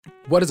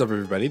What is up,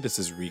 everybody? This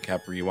is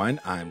Recap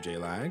Rewind. I'm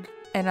J-Lag.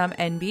 And I'm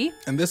NB.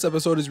 And this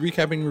episode is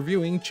recapping and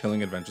reviewing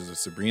Chilling Adventures of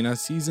Sabrina,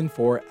 Season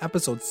 4,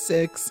 Episode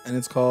 6, and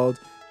it's called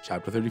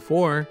Chapter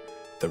 34,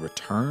 The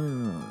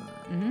Return.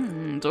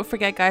 Don't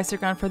forget, guys,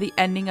 stick around for the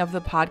ending of the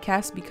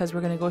podcast because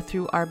we're going to go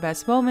through our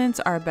best moments,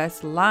 our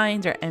best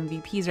lines, our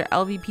MVPs,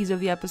 our LVPs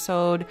of the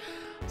episode.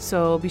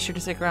 So be sure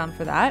to stick around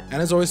for that.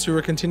 And as always, to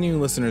our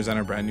continuing listeners and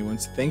our brand new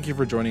ones, thank you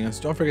for joining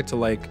us. Don't forget to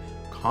like,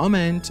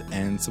 comment,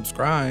 and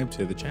subscribe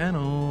to the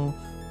channel.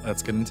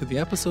 Let's get into the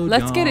episode,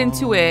 Let's get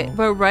into it.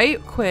 But right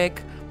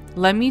quick,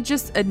 let me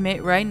just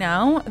admit right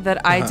now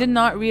that I did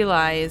not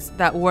realize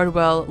that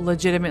Wardwell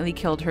legitimately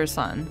killed her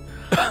son.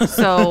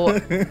 So,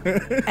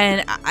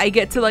 and I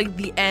get to like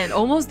the end,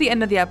 almost the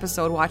end of the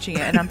episode watching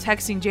it, and I'm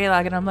texting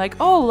J-Lag and I'm like,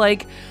 oh,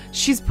 like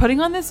she's putting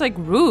on this like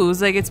ruse,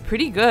 like it's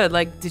pretty good.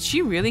 Like, did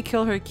she really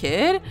kill her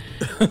kid?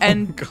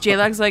 And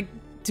J-Lag's like,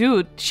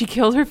 dude, she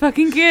killed her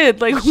fucking kid.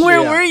 Like,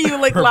 where were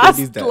you? Like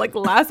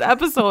last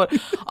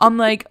episode. I'm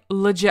like,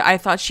 legit. I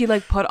thought she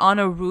like put on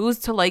a ruse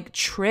to like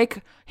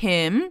trick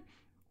him.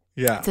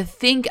 Yeah. To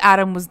think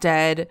Adam was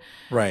dead.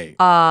 Right.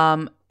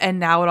 And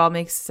now it all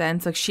makes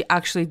sense. Like, she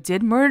actually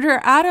did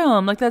murder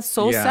Adam. Like, that's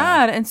so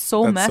sad and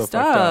so messed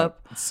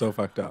up. It's so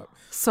fucked up.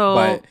 So,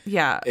 but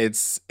yeah.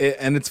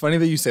 And it's funny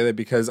that you say that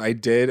because I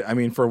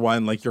mean, for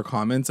one, like your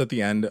comments at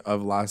the end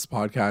of last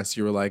podcast,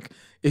 you were like,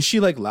 is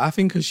she like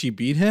laughing because she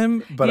beat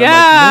him? But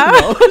I'm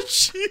like, no,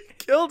 she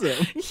killed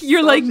him.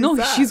 You're so like,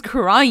 no, she's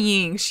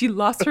crying. She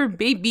lost her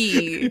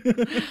baby.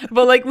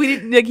 But like, we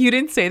didn't, like, you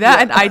didn't say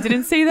that. And I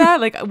didn't say that.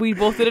 Like, we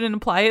both didn't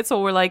imply it.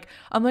 So we're like,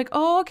 I'm like,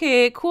 oh,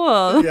 okay,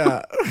 cool.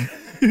 Yeah.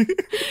 And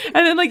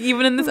then like,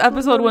 even in this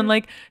episode when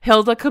like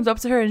Hilda comes up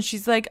to her and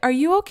she's like, are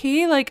you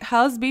okay? Like,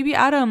 how's baby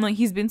Adam? Like,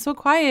 he's been so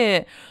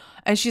quiet.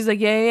 And she's like,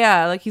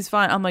 yeah, like he's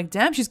fine. I'm like,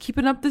 damn, she's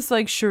keeping up this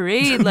like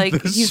charade.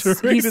 Like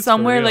he's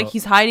somewhere, like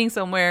he's hiding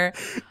somewhere.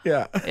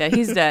 Yeah. Yeah,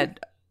 he's dead.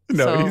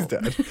 No, he's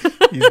dead.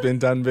 He's been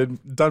been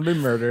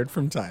murdered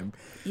from time.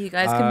 You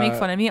guys can make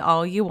fun of me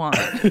all you want.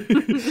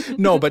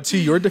 No, but to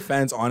your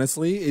defense,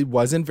 honestly, it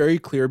wasn't very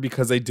clear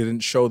because they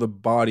didn't show the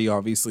body,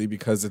 obviously,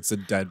 because it's a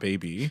dead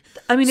baby.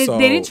 I mean, they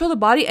didn't show the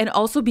body, and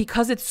also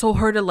because it's so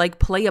hard to like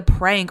play a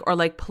prank or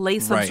like play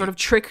some sort of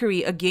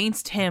trickery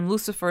against him,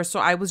 Lucifer. So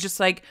I was just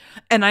like,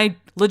 and I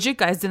legit,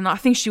 guys, did not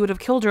think she would have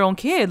killed her own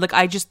kid. Like,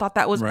 I just thought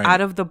that was out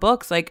of the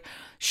books. Like,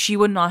 she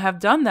would not have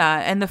done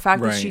that. And the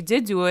fact that she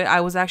did do it, I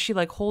was actually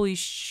like, holy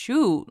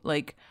shoot,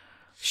 like,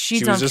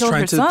 she was just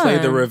trying to play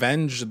the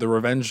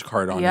revenge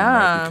card on him,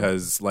 right?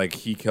 Because like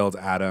he killed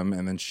Adam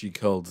and then she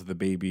killed the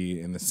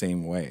baby in the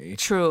same way.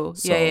 True.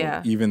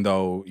 So even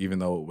though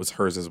it was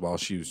hers as well,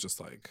 she was just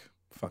like,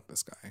 fuck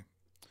this guy.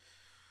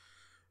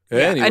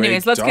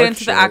 Anyways, let's get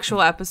into the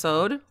actual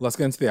episode.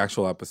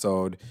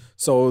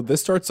 So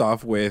this starts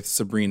off with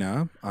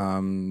Sabrina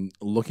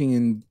looking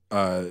in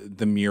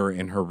the mirror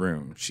in her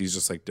room. She's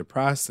just like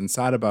depressed and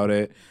sad about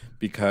it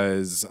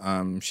because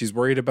she's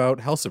worried about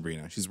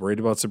Sabrina. She's worried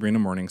about Sabrina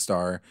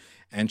Morningstar,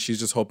 and she's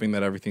just hoping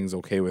that everything's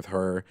okay with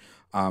her.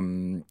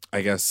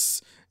 I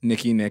guess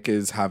Nick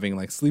is having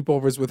like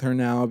sleepovers with her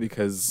now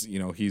because, you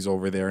know, he's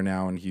over there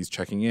now and he's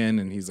checking in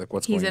and he's like,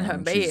 what's going on? He's in her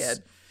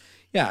bed.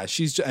 Yeah,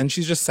 she's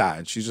just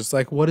sad. She's just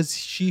like, what is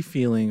she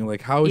feeling?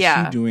 Like, how is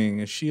she doing?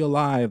 Is she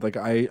alive? Like,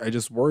 I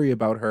just worry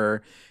about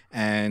her.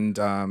 And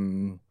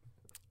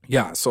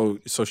so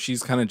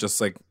she's kind of just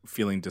like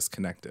feeling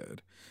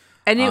disconnected.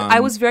 And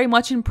I was very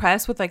much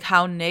impressed with like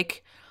how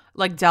Nick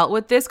like dealt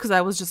with this, because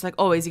I was just like,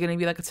 oh, is he gonna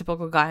be like a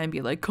typical guy and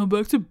be like, come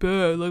back to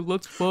bed, like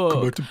let's fuck.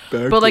 Come back to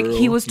bed, but like girl.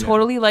 He was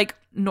totally like,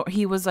 no,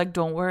 he was like,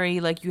 don't worry,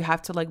 like you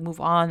have to like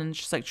move on and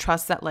just like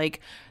trust that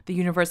like the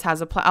universe has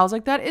a plan. I was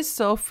like, that is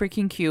so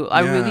freaking cute. I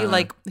really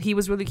like, he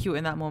was really cute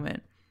in that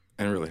moment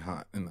and really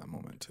hot in that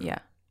moment too. Yeah,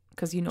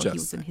 because you know, he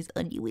was in his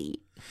undies.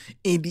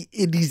 In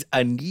his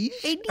undies.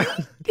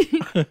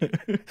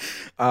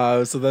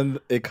 So then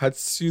it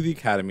cuts to the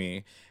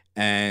academy.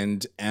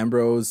 And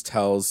Ambrose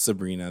tells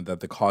Sabrina that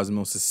the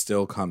Cosmos is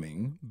still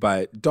coming,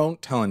 but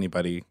don't tell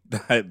anybody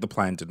that the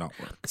plan did not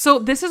work. So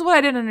this is what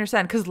I didn't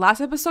understand, because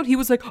last episode he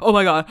was like, oh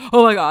my God,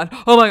 oh my God,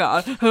 oh my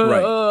God.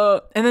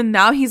 Right. And then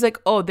now he's like,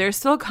 oh, they're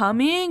still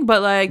coming,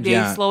 but like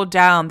they slowed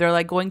down. They're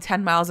like going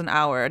 10 miles an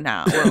hour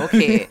now. We're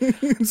okay.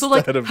 So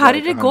like, how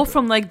did it go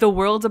from like the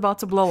world's about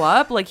to blow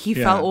up? Like he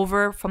fell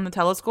over from the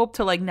telescope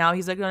to like now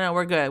he's like, no,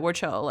 we're good. We're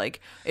chill. Like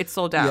it's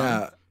slowed down.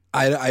 Yeah.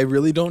 I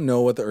really don't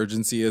know what the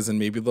urgency is, and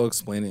maybe they'll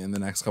explain it in the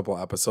next couple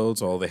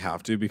episodes. Well, they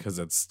have to because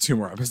it's 2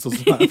 more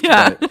episodes left.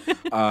 But,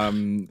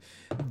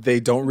 they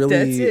don't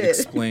really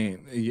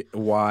explain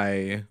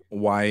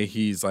why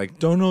he's like,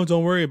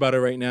 don't worry about it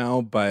right now.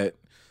 But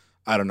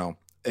I don't know.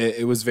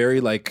 It was a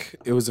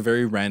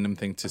very random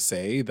thing to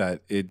say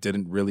that it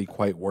didn't really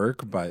quite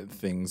work, but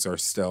things are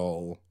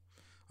still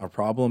a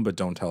problem. But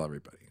don't tell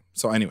everybody.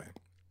 So anyway,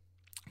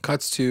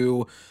 cuts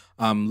to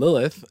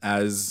Lilith,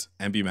 as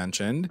MB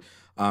mentioned.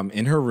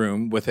 In her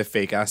room with a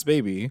fake ass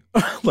baby,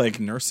 like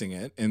nursing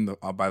it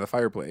by the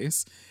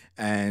fireplace.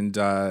 And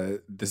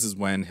this is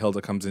when Hilda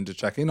comes in to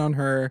check in on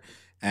her.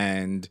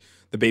 and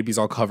the baby's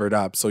all covered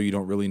up, so you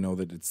don't really know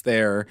that it's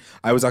there.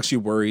 I was actually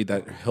worried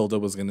that Hilda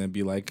was going to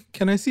be like,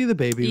 can I see the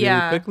baby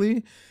really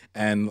quickly?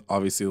 And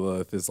obviously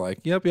Lilith is like,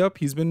 yep,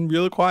 he's been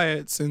real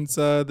quiet since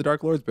the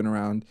Dark Lord's been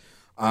around.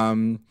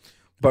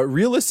 But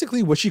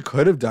realistically, what she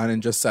could have done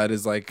and just said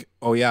is like,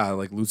 oh yeah,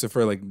 like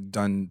Lucifer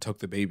took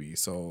the baby,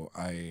 so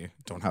I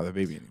don't have the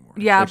baby anymore.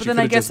 Yeah, like, but then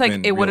I guess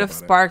like it would have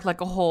sparked like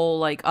a whole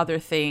like other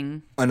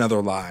thing.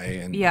 Another lie.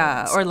 And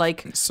or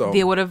like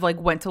they would have like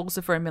went to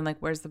Lucifer and been like,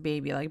 where's the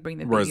baby? Like bring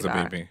the baby Where's the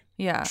back. baby?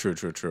 Yeah.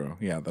 True.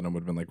 Yeah, then it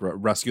would have been like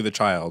rescue the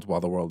child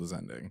while the world is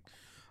ending.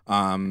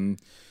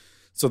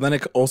 So then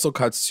it also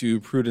cuts to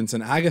Prudence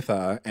and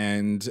Agatha,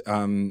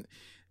 and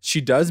she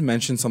does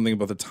mention something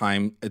about the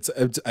time.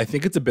 I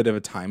think it's a bit of a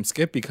time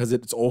skip because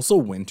it's also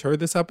winter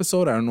this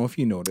episode. I don't know if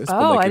you noticed. Oh,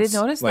 but like I didn't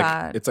notice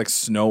that. It's like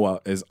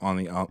snow is on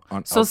the So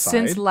outside.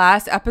 since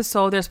last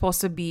episode, there's supposed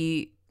to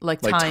be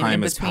like time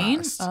in between.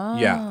 Passed. Oh.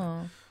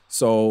 Yeah.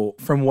 So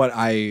from what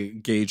I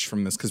gauged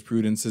from this, because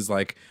Prudence is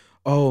like,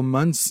 oh,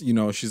 months,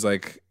 she's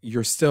like,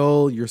 you're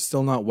still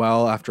not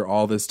well after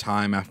all this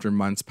time, after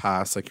months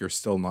pass, like you're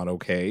still not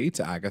okay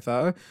to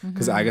Agatha,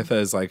 because Agatha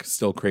is like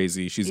still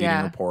crazy. She's eating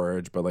her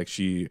porridge, but like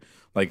she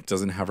like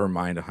doesn't have her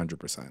mind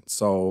 100%.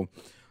 So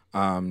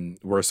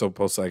we're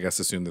supposed to, I guess,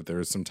 assume that there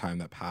is some time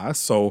that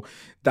passed. So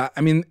that, I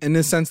mean, in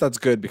a sense, that's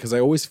good, because I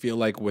always feel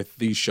like with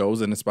these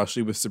shows, and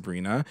especially with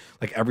Sabrina,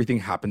 like everything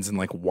happens in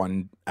like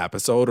one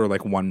episode or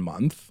like 1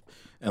 month.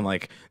 And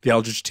like the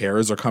Eldritch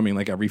Terrors are coming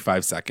like every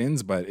 5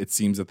 seconds, but it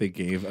seems that they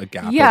gave a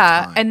gap.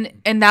 Yeah, of time.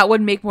 and that would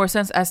make more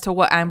sense as to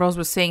what Ambrose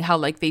was saying, how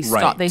like they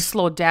stopped, they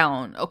slowed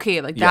down. Okay,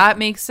 like that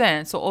makes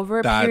sense. So over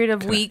a period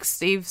of weeks,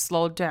 they've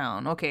slowed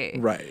down. Okay,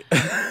 right?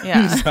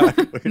 Yeah,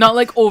 exactly. Not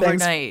like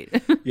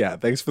overnight.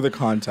 Thanks for the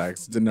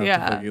context. Didn't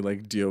have to really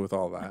like deal with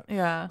all that.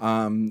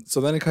 Yeah. So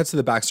then it cuts to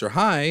the Baxter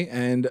High,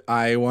 and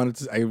I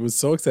was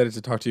so excited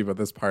to talk to you about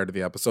this part of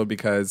the episode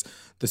because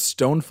the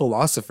Stone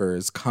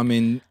Philosophers come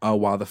in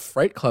while the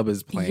Fright Club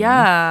is playing.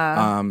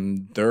 Yeah.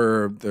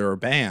 They're a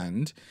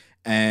band,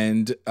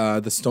 and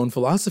the Stone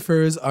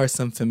Philosophers are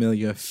some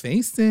familiar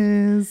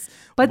faces.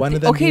 But one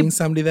of them being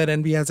somebody that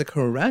Envy has a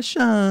crush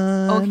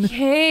on.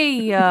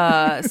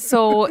 Okay.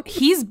 So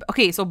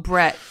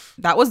Brett.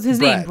 That was his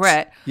name,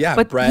 Brett. Yeah,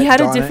 but Brett, he had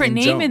Donna, a different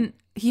name Joan.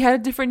 He had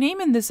a different name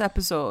in this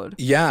episode.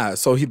 Yeah,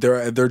 so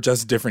they're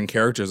just different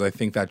characters. I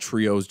think that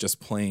trio is just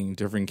playing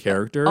different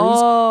characters.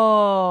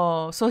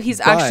 Oh, so he's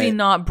actually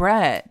not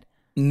Brett.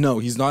 No,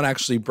 he's not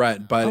actually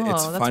Brett, but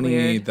it's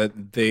funny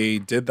that they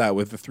did that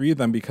with the three of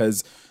them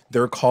because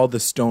they're called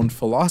the Stone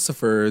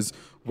Philosophers,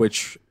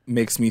 which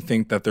makes me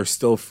think that they're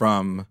still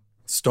from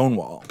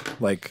Stonewall.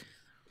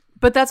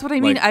 But that's what I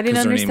mean. I didn't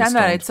understand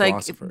that. It's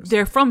like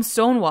they're from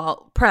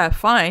Stonewall,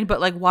 fine, but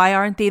like why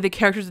aren't they the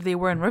characters that they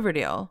were in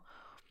Riverdale?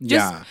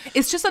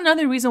 It's just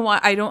another reason why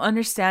I don't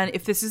understand,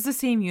 if this is the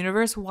same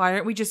universe, why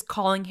aren't we just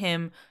calling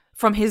him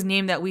from his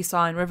name that we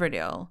saw in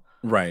Riverdale?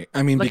 Right.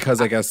 I mean,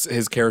 because I guess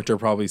his character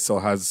probably still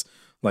has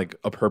like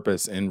a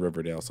purpose in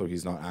Riverdale, so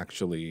he's not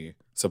actually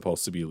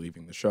supposed to be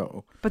leaving the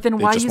show. But then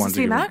why use the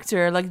same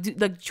actor? Like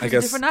choose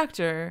a different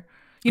actor.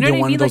 You know what I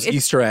mean? One of those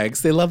Easter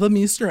eggs. They love them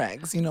Easter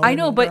eggs. You know. I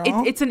know, but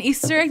it's an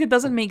Easter egg that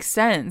doesn't make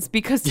sense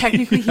because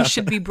technically he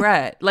should be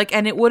Brett. Like,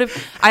 and it would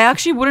have. I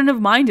actually wouldn't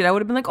have minded. I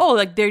would have been like, oh,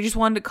 like they just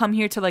wanted to come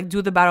here to like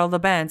do the Battle of the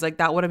Bands. Like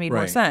that would have made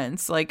more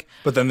sense. Like,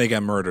 but then they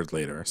get murdered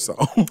later. So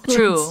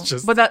true.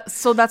 But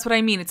that's what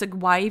I mean. It's like,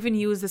 why even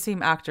use the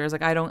same actors?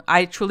 Like,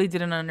 I truly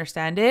didn't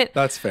understand it.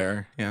 That's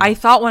fair. Yeah. I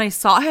thought when I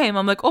saw him,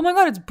 I'm like, oh my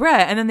god, it's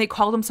Brett, and then they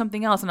called him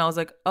something else, and I was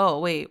like, oh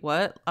wait,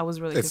 what? I was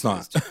really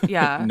confused. It's not.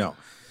 Yeah. No.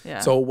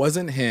 Yeah. So it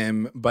wasn't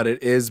him, but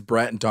it is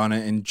Brett, Donna,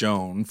 and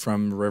Joan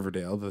from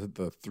Riverdale,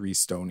 the three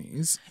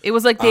Stonies. It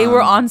was like they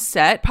were on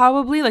set,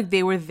 probably. Like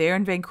they were there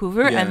in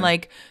Vancouver, and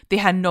like they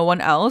had no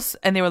one else,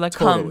 and they were like,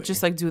 come,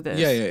 just like do this.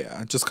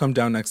 Yeah. Just come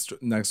down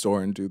next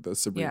door and do the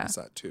Sabrina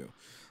set too.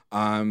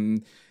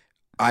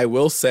 I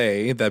will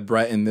say that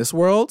Brett in this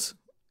world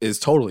is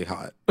totally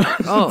hot.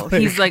 Oh,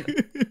 he's like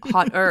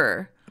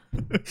hotter.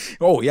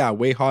 Oh yeah,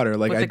 way hotter.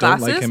 Like I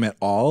don't like him at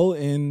all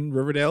in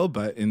Riverdale,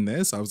 but in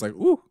this, I was like,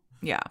 ooh.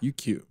 Yeah. You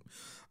cute.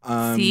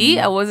 See,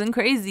 I wasn't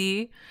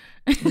crazy.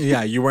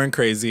 Yeah, you weren't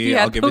crazy.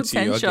 I'll give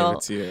potential. it to you. I'll give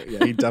it to you.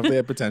 Yeah, he definitely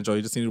had potential.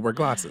 You just need to wear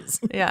glasses.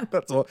 Yeah.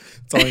 That's all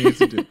he needs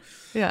to do.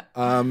 Yeah.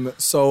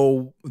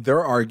 So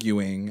they're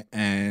arguing,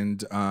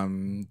 and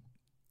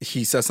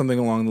he says something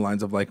along the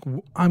lines of like,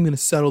 I'm gonna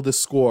settle this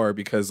score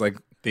because like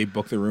they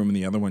booked the room and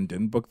the other one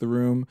didn't book the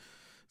room.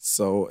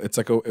 So it's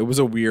like it was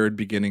a weird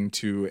beginning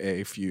to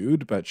a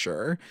feud, but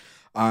sure.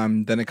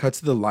 Then it cuts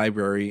to the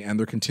library, and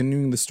they're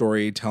continuing the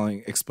story,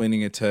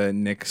 explaining it to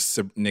Nick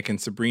and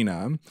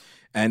Sabrina.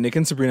 And Nick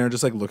and Sabrina are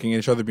just like looking at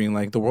each other, being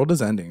like, "The world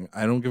is ending.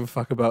 I don't give a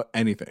fuck about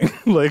anything."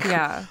 Like,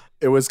 yeah.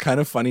 It was kind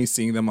of funny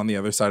seeing them on the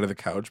other side of the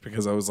couch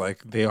because I was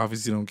like, they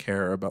obviously don't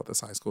care about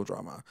this high school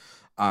drama.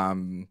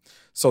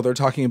 So they're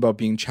talking about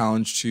being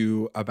challenged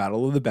to a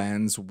battle of the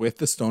bands with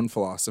the Stone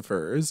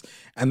Philosophers,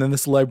 and then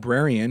this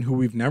librarian who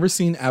we've never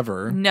seen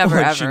ever,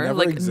 never she never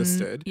like,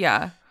 existed.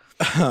 Yeah.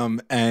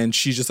 And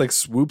she just like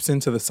swoops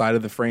into the side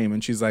of the frame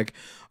and she's like,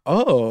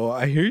 oh,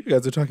 I hear you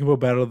guys are talking about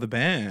Battle of the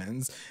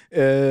Bands.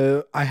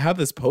 I have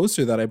this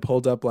poster that I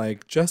pulled up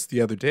like just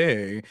the other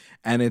day,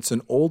 and it's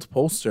an old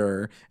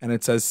poster and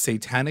it says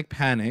Satanic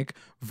Panic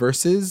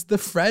versus the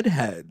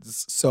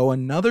Fredheads. So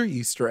another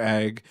Easter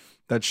egg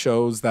that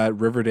shows that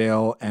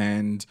Riverdale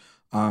and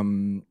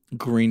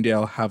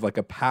Greendale have like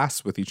a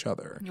past with each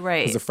other.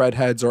 Right. Because the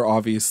Fredheads are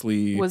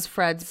obviously Was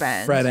Fred's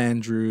band. Fred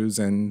Andrews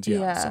and so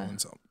Yeah.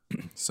 and so.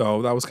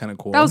 So that was kind of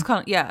cool. That was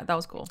that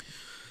was cool.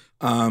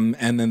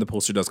 And then the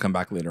poster does come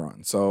back later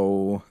on.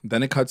 So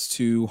then it cuts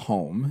to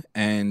home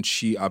and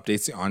she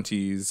updates the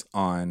aunties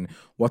on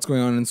what's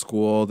going on in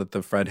school, that the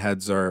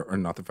Fredheads or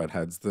not the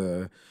Fredheads,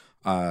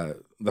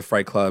 the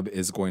Fright Club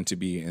is going to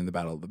be in the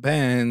Battle of the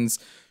Bands.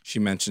 She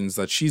mentions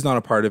that she's not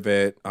a part of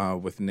it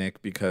with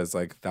Nick because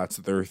like that's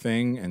their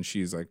thing and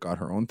she's like got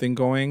her own thing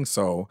going.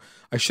 So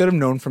I should have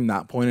known from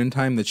that point in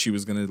time that she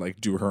was gonna like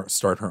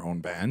start her own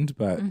band,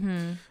 but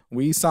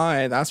we saw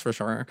it, that's for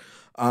sure.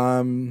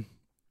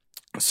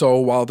 So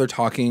while they're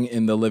talking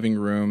in the living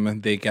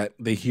room,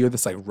 they hear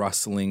this like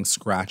rustling,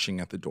 scratching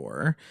at the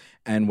door,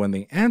 and when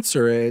they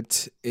answer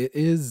it, it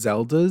is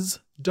Zelda's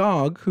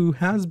dog who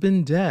has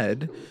been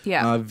dead.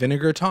 Yeah.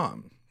 Vinegar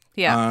Tom.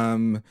 Yeah.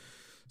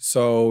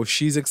 So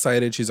she's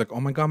excited. She's like, "Oh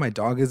my god, my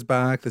dog is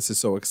back! This is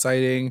so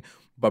exciting!"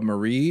 But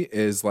Marie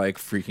is like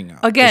freaking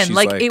out Again, she's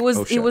like "Oh,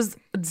 it shit." was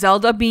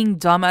Zelda being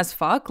dumb as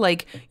fuck.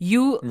 Like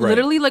you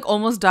literally like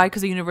almost died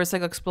because the universe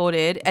like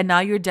exploded, and now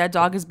your dead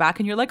dog is back,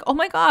 and you're like, oh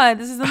my god,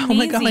 this is amazing. Oh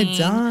my god, my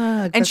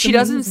dog! And That's she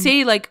doesn't amazing.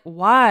 say like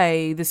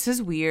why this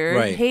is weird.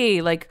 Right.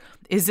 Hey, like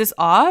is this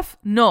off?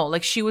 No,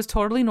 like she was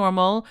totally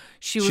normal.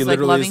 She was like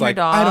literally loving is her like,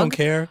 dog. I don't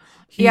care.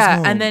 He's yeah,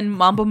 home. and then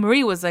Mambo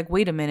Marie was like,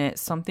 wait a minute,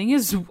 something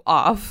is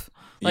off.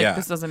 Like Yeah.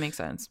 this doesn't make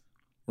sense.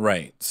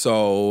 Right.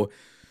 So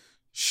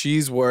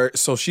she's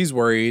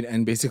worried,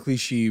 and basically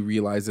she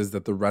realizes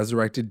that the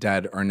resurrected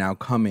dead are now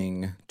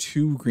coming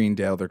to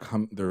Greendale. They're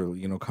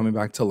coming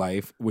back to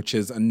life, which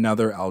is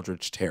another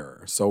Eldritch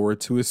Terror. So we're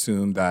to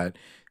assume that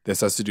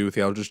this has to do with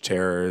the Eldritch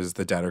Terrors.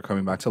 The dead are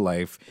coming back to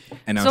life,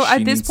 and now So she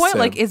at this needs point, to-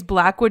 like, is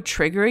Blackwood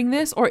triggering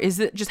this, or is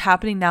it just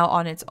happening now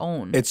on its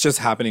own? it's just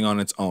happening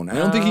on its own. I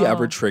don't think he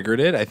ever triggered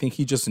it. I think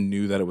he just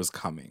knew that it was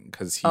coming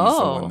because he's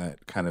the one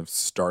that kind of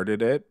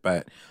started it.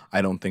 But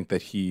I don't think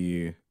that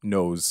he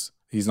knows.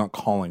 He's not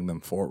calling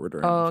them forward or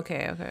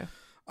anything. Okay.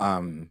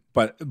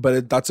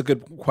 But that's a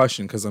good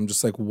question because I'm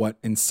just like, what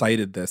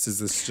incited this? Is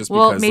this just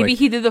Well, because maybe like,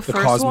 he did the first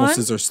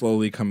cosmoses one? are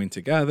slowly coming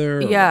together?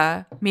 or-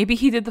 Yeah, maybe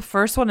he did the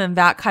first one, and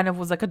that kind of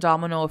was like a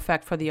domino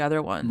effect for the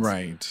other ones.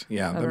 Right.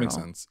 Yeah, that don't makes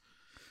know. sense.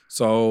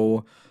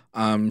 So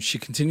she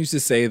continues to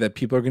say that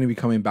people are going to be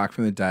coming back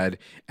from the dead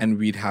and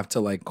we'd have to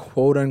like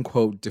quote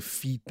unquote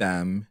defeat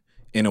them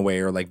in a way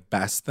or like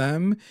best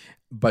them.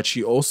 But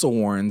she also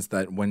warns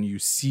that when you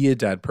see a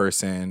dead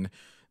person,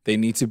 they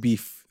need to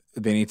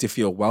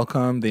feel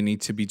welcome. They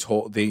need to be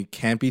told, they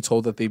can't be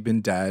told that they've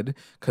been dead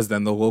because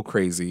then they'll go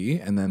crazy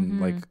and then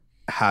like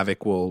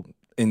havoc will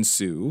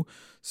ensue.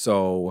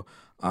 So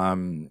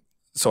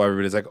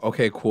everybody's like,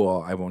 okay,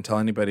 cool. I won't tell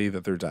anybody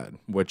that they're dead,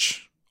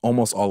 which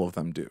almost all of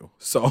them do.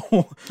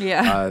 So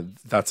Yeah.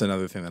 that's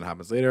another thing that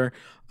happens later.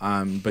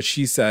 But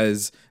she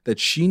says that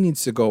she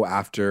needs to go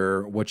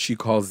after what she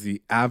calls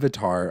the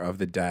avatar of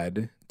the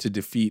dead to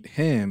defeat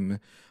him,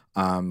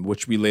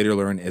 which we later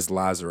learn is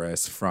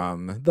Lazarus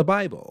from the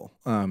Bible,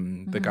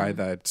 the guy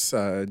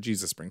that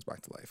Jesus brings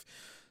back to life.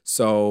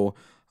 So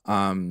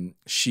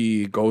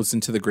she goes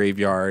into the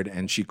graveyard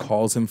and she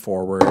calls him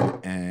forward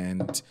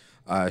and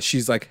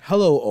she's like,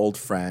 hello, old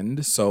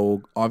friend.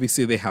 So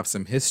obviously they have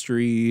some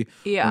history.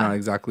 Yeah. We're not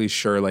exactly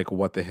sure like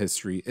what the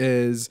history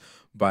is,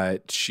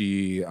 but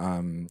she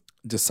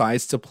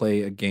decides to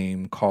play a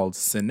game called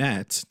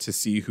Sinette to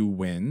see who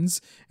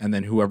wins. And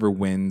then whoever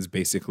wins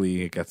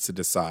basically gets to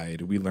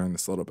decide. We learn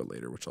this a little bit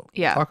later, which I'll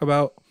talk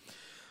about.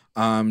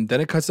 Then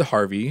it cuts to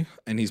Harvey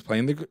and he's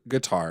playing the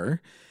guitar.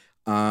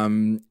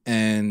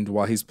 And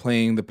while he's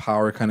playing, the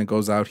power kind of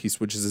goes out. He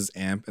switches his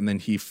amp and then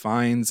he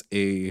finds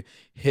a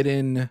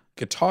hidden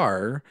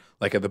guitar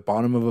like at the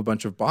bottom of a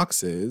bunch of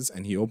boxes,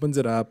 and he opens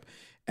it up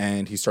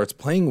and he starts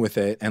playing with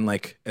it. And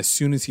like as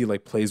soon as he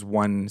like plays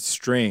one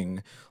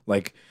string,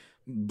 like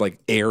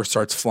air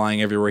starts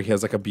flying everywhere. He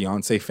has like a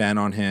Beyonce fan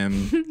on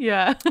him.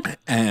 Yeah.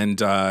 And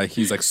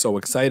he's like so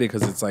excited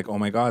because it's like, oh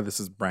my god, this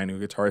is brand new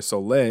guitar, so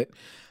lit.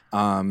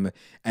 And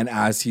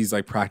as he's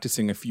like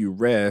practicing a few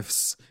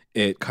riffs,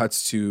 it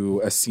cuts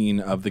to a scene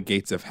of the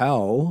gates of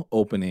hell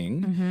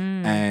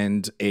opening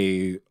and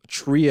a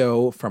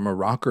trio from a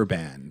rocker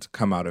band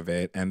come out of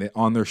it, and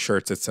on their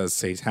shirts it says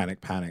Satanic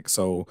Panic,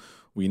 so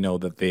we know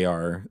that they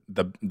are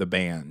the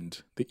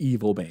band, the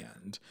evil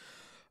band.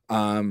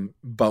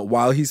 But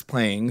while he's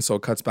playing, so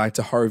it cuts back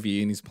to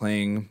Harvey and he's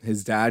playing,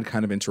 his dad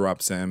kind of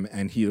interrupts him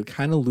and he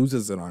kind of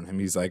loses it on him.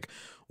 He's like,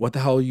 what the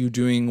hell are you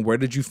doing? Where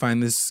did you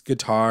find this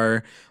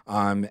guitar?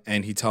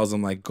 And he tells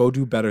him like, go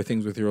do better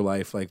things with your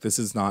life. Like this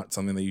is not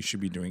something that you should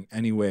be doing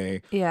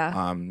anyway.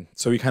 Yeah.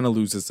 So he kind of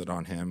loses it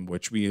on him,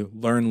 which we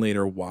learn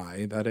later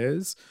why that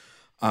is.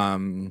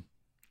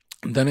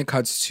 Then it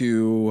cuts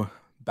to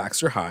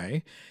Baxter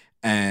High,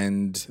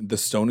 and the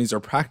Stonies are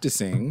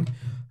practicing,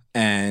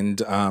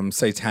 and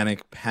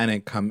Satanic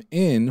Panic come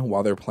in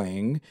while they're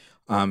playing.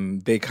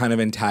 They kind of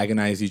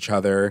antagonize each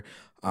other.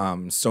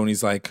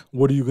 Stoney's like,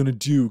 "What are you gonna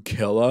do?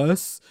 Kill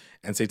us?"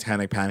 And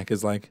Satanic Panic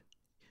is like,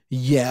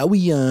 "Yeah,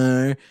 we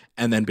are."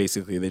 And then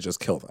basically they just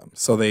kill them.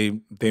 So they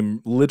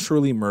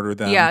literally murder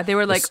them. Yeah, they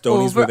were like,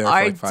 Stonies over were there for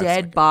our like 5 dead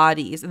seconds.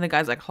 bodies. And the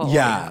guy's like, hold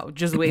Yeah. on,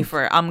 just wait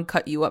for it. I'm gonna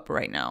cut you up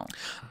right now.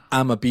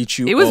 I'm gonna beat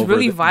you. It was over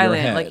really your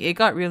violent. head. Like, it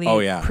got really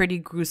pretty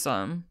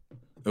gruesome.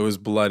 It was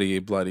bloody.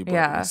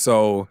 Yeah.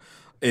 So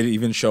it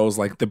even shows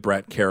like the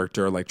Brett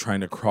character like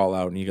trying to crawl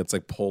out, and he gets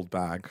like pulled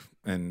back,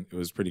 and it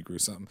was pretty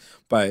gruesome.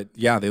 But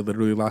yeah, they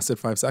literally lasted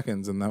 5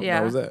 seconds, and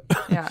that was it.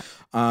 Yeah.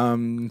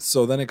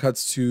 So then it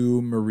cuts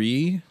to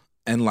Marie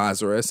and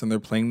Lazarus, and they're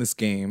playing this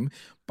game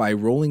by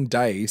rolling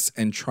dice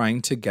and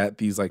trying to get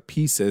these like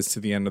pieces to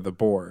the end of the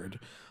board.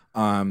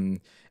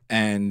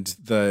 And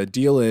the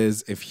deal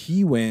is, if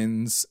he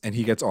wins and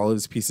he gets all of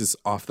his pieces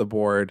off the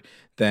board,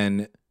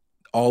 then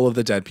all of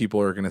the dead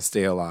people are going to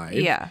stay alive.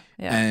 Yeah.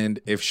 And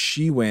if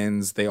she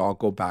wins, they all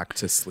go back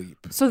to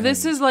sleep. So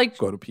this is like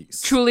go to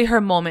peace. truly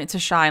her moment to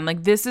shine.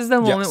 Like, this is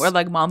the moment where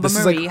like Mamba This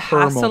is, Marie like,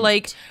 her has to moment.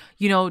 like,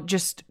 you know,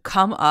 just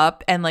come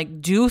up and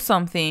like do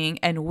something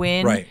and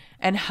win Right.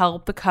 and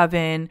help the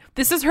coven.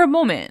 This is her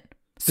moment.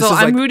 So is,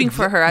 I'm like, rooting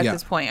for her at yeah.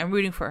 this point. I'm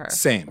rooting for her.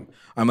 Same.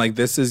 I'm like,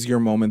 this is your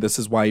moment. This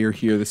is why you're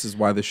here. This is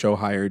why the show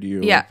hired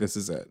you. Yeah. Like, this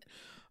is it.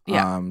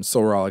 Yeah.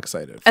 So we're all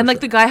excited. And like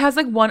the guy has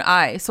like one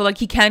eye, so like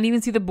he can't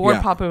even see the board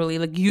Yeah. properly.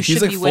 Like, you He's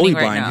should like be fully winning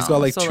blind. right now. He's got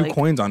like So, 2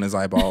 coins on his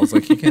eyeballs.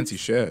 Like, he can't see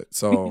shit.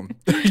 So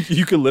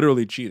you could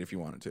literally cheat if you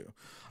wanted to.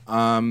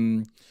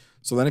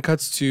 So then it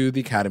cuts to the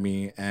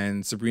academy,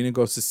 and Sabrina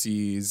goes to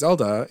see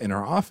Zelda in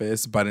her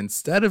office, but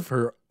instead of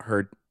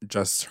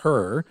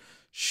her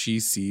she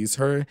sees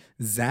her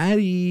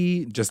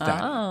Zaddy, just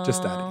daddy,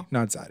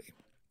 not Zaddy.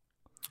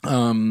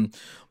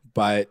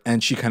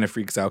 And she kind of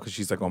freaks out because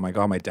she's like, "Oh my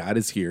god, my dad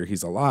is here.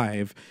 He's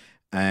alive."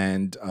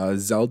 And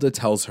Zelda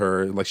tells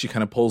her, like, she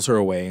kind of pulls her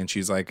away, and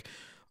she's like,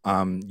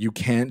 "You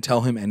can't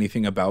tell him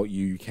anything about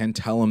you. You can't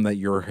tell him that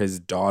you're his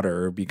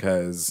daughter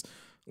because."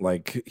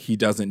 Like, he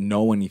doesn't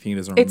know anything. He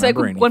doesn't it's like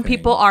remember anything. when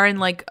people are in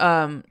like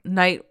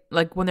night,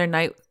 like when they're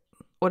night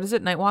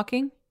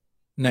walking.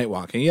 Night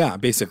walking, yeah,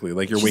 basically.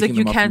 Like, you're She's waking like,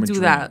 you them up can't from a do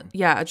dream. that.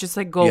 Yeah, just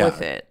like go Yeah.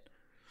 with it.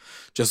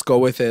 Just go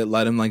with it.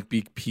 Let him like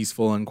be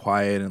peaceful and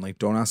quiet, and like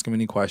don't ask him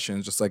any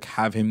questions. Just like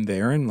have him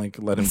there and like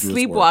let him do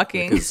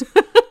Sleepwalking. his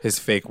work, like his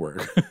fake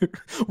work.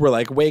 We're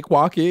like wake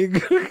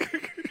walking,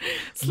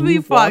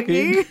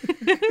 Sleepwalking,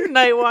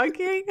 night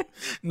walking.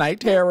 night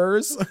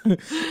terrors.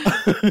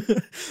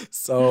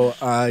 So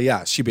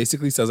yeah, she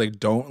basically says like,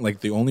 don't,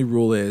 like, the only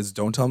rule is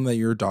don't tell him that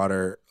you're a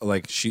daughter.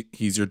 Like,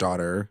 he's your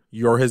daughter.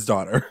 You're his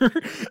daughter.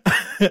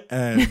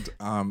 And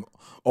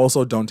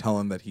also don't tell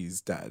him that he's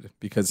dead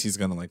because he's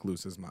gonna like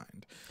lose his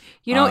mind.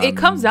 You know, it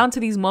comes down to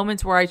these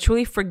moments where I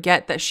truly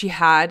forget that she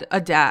had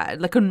a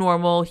dad, like a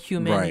normal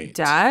human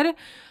dad.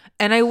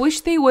 And I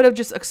wish they would have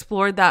just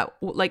explored that.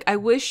 Like, I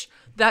wish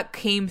that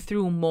came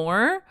through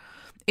more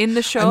in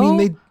the show. I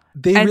mean,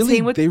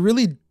 they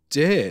really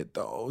did,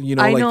 though. You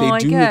know,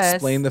 like, they do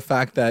explain the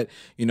fact that,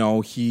 you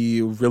know,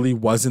 he really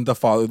wasn't the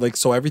father. Like,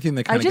 so everything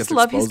that kind of gets exposed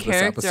love his this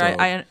character.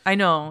 episode. I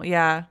know,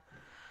 yeah.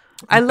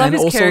 I love And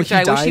his also character.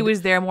 he I wish he died-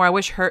 was there more. I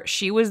wish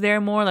she was there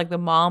more, like the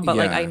mom. But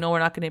like, Yeah. I know we're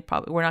not gonna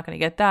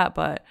get that.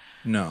 But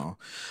No.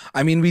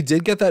 I mean, we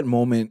did get that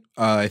moment,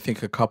 I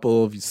think a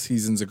couple of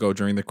seasons ago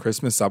during the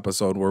Christmas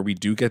episode where we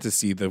do get to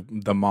see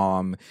the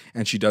mom,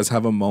 and she does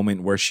have a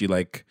moment where she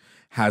like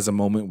has a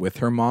moment with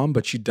her mom,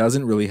 but she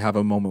doesn't really have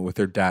a moment with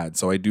her dad.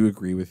 So I do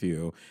agree with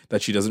you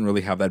that she doesn't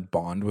really have that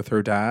bond with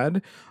her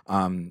dad.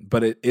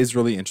 But it is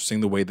really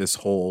interesting the way this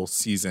whole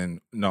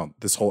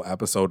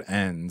episode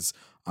ends,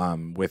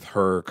 with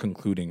her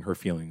concluding her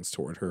feelings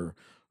toward her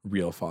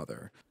real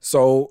father.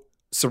 So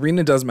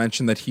Serena does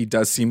mention that he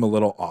does seem a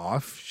little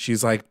off.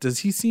 She's like, does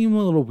he seem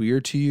a little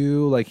weird to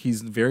you? Like,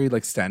 he's very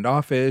like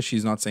standoffish.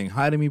 He's not saying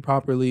hi to me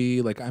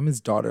properly. Like, I'm his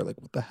daughter. Like,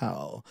 what the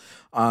hell?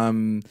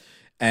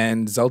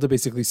 And Zelda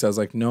basically says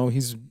like, no,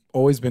 he's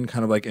always been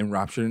kind of like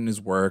enraptured in his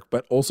work,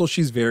 but also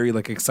she's very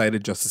like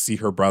excited just to see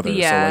her brother.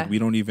 Yeah. So like, we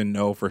don't even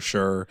know for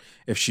sure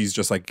if she's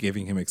just like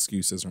giving him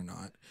excuses or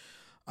not.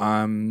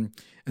 And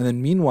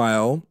then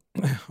meanwhile,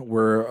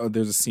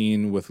 there's a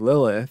scene with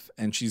Lilith,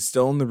 and she's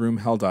still in the room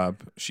held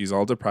up. She's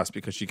all depressed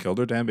because she killed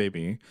her damn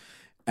baby.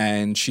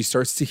 And she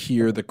starts to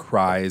hear the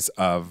cries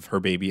of her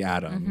baby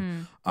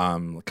Adam,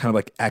 kind of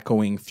like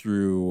echoing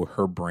through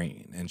her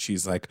brain. And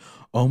she's like,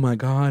 oh my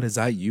God, is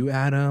that you,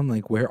 Adam?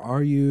 Like, where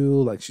are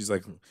you? Like, she's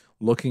like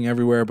looking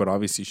everywhere, but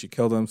obviously she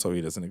killed him, so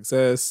he doesn't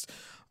exist.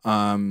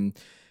 And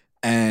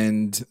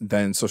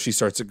then so she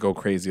starts to go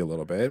crazy a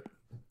little bit.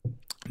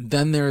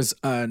 Then there's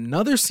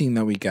another scene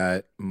that we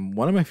get.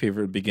 One of my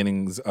favorite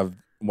beginnings of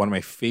one of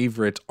my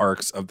favorite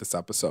arcs of this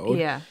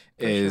episode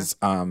is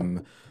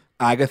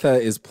Agatha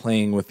is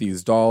playing with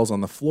these dolls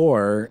on the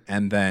floor,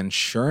 and then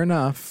sure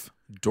enough,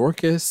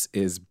 Dorcas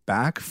is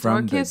back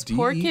from Dorcas the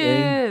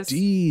Porcus.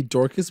 DAD.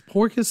 Dorcas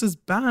Porcus is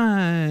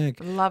back.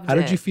 Loved How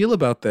it. did you feel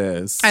about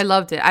this? I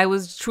loved it. I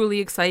was truly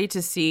excited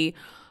to see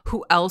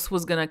who else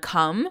was gonna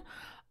come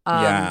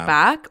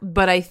back.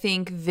 But I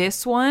think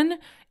this one,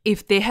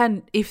 if they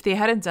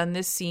hadn't done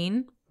this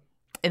scene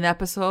in the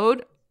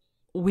episode,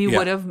 we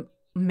would have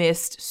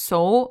missed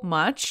so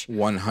much.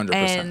 100%.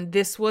 And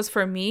this was,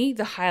 for me,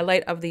 the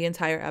highlight of the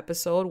entire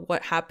episode.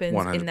 What happens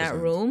 100%. in that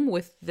room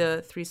with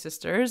the three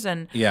sisters,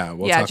 and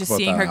we'll talk just about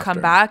seeing that her come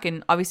after. back,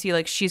 and obviously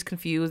like she's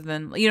confused.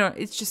 And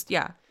it's just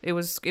it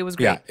was great.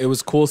 Yeah, it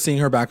was cool seeing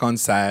her back on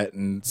set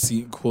and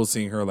cool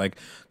seeing her like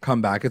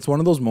come back. It's one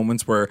of those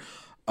moments where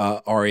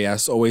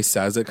RAS always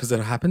says it because it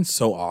happens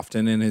so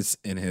often in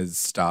his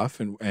stuff,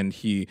 and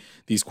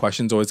these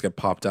questions always get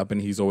popped up,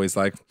 and he's always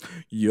like,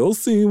 "You'll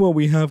see what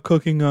we have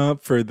cooking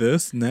up for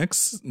this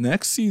next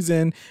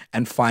season."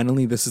 And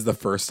finally, this is the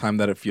first time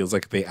that it feels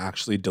like they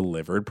actually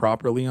delivered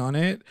properly on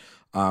it,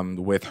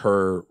 with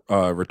her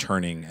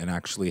returning and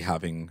actually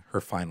having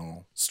her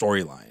final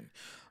storyline.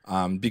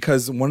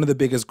 Because one of the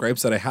biggest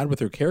gripes that I had with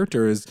her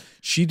character is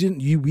we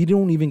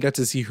don't even get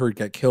to see her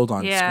get killed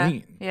on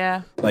screen.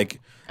 Yeah. Like,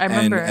 I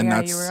remember, and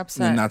that's, you were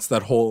upset. And that's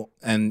that whole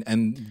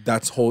and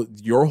that's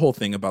your whole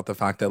thing about the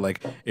fact that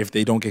like if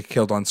they don't get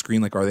killed on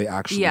screen, like are they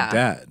actually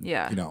dead?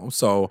 Yeah.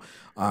 So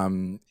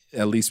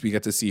at least we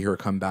get to see her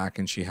come back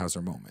and she has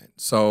her moment.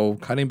 So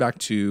cutting back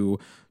to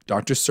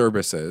Dr.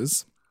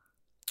 Services,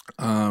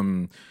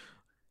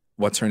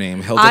 what's her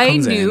name? Hilda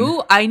comes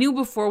in. I knew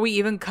before we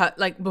even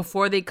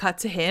before they cut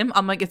to him,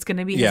 I'm like, it's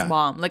gonna be his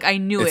mom. Like I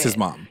knew it's his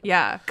mom.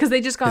 Yeah, because they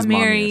just got His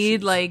mommy married.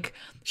 issues. Like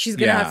she's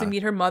gonna have to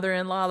meet her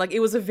mother-in-law. Like it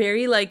was a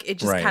very like it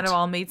just kind of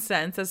all made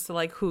sense as to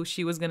like who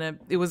it was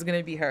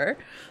gonna be her.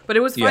 But it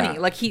was funny.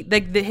 Like his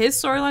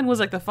storyline was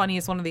like the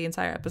funniest one of the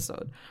entire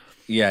episode.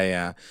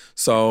 Yeah.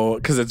 So,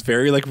 because it's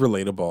very like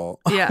relatable.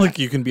 Yeah. Like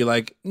you can be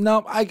like,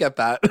 no, I get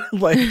that.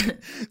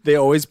 Like they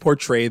always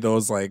portray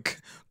those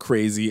like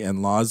crazy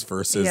in-laws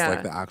versus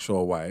like the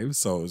actual wives.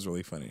 So it was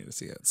really funny to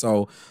see it.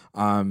 So,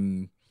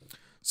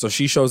 so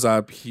she shows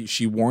up.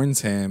 She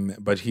warns him,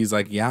 but he's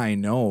like, yeah, I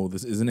know.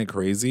 This isn't it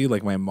crazy?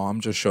 Like my mom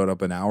just showed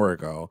up an hour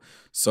ago.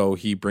 So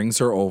he brings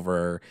her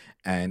over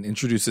and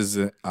introduces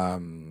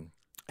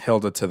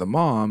Hilda to the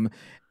mom.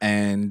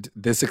 And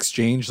this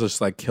exchange just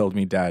like killed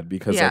me dead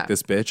because like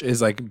this bitch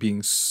is like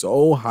being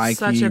so high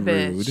key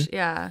rude.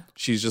 Yeah.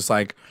 She's just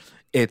like,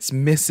 it's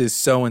Mrs.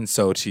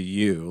 So-and-so to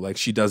you. Like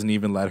she doesn't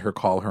even let her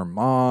call her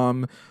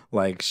mom.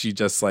 Like she's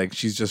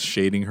just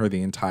shading her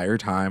the entire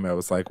time. I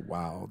was like,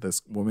 wow,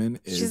 this woman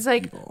is She's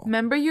like, evil.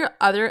 remember your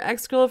other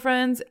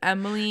ex-girlfriends,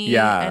 Emily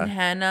and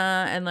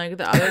Hannah and like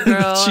the other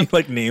girl? She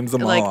like names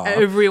them like all off.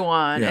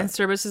 everyone. Yeah. And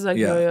Service is like,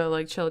 yo,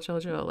 like chill.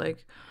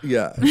 Like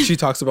she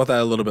talks about that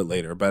a little bit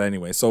later. But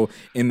anyway, so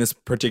in this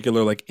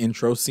particular like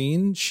intro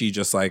scene, she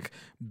just like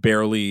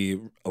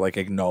barely like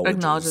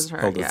acknowledges her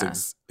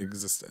Hilda's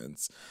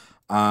existence.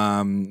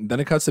 Then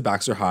it cuts to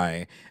Baxter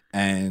High,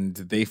 and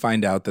they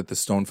find out that the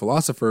Stone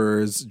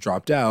Philosophers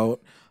dropped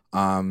out.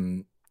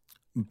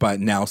 But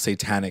now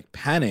Satanic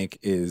Panic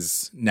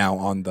is now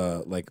on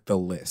the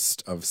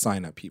list of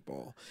sign up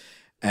people.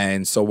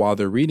 And so while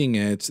they're reading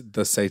it,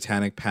 the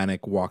Satanic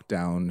Panic walk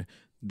down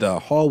the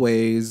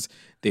hallways.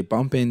 They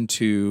bump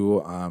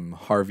into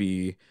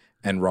Harvey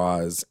and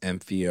Roz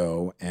and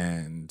Theo,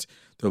 and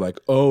they're like,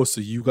 oh,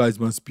 so you guys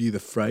must be the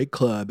Fright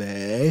Club,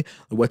 eh?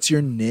 What's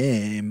your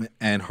name?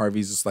 And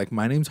Harvey's just like,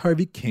 my name's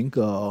Harvey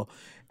Kinkle.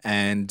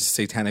 And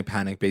Satanic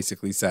Panic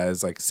basically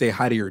says, like, say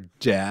hi to your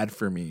dad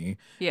for me.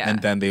 Yeah.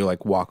 And then they,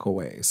 like, walk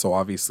away. So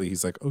obviously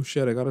he's like, oh,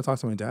 shit, I got to talk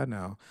to my dad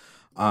now.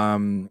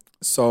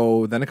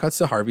 So then it cuts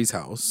to Harvey's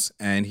house,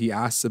 and he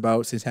asks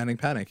about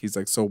Satanic Panic. He's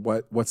like, so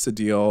what's the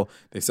deal?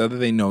 They said that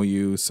they know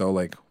you. So,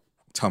 like,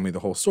 tell me the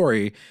whole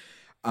story.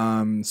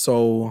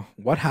 So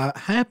what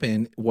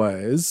happened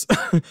was,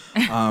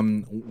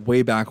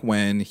 way back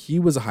when he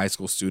was a high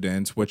school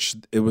student, which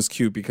it was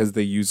cute because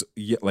they use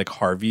like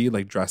Harvey,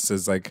 like dressed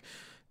as like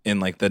in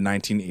like the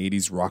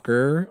 1980s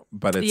rocker,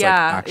 but it's like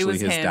actually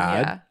his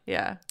dad.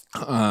 Yeah.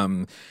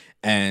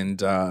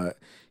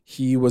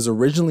 He was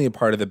originally a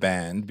part of the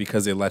band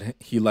because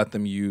he let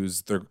them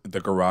use the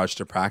garage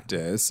to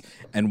practice.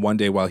 And one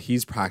day while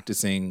he's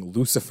practicing,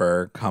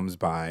 Lucifer comes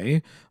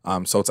by.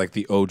 So it's like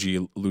the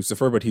OG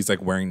Lucifer, but he's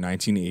like wearing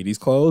 1980s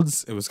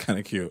clothes. It was kind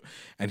of cute.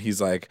 And he's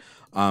like,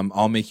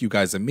 I'll make you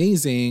guys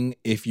amazing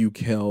if you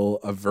kill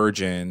a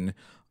virgin.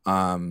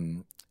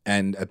 And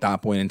at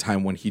that point in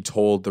time, when he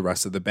told the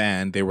rest of the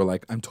band, they were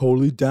like, I'm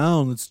totally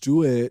down. Let's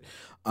do it.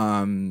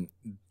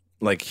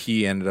 Like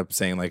he ended up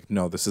saying like,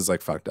 no, this is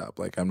like fucked up.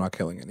 Like I'm not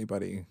killing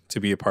anybody to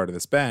be a part of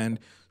this band.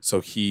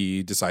 So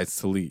he decides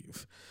to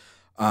leave.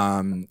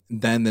 Then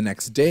the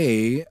next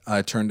day,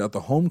 turned out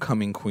the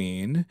homecoming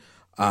queen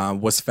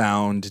was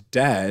found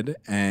dead,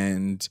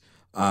 and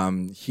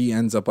he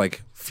ends up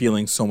like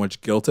feeling so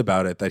much guilt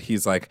about it that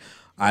he's like,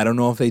 I don't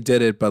know if they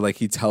did it, but like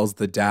he tells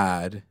the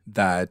dad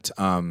that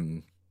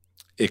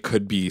it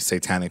could be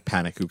Satanic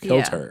Panic who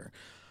killed her.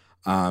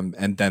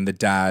 And then the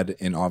dad,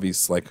 in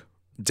obvious like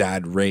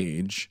dad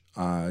Rage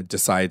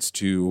decides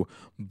to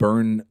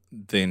burn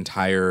the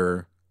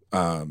entire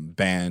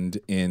band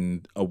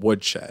in a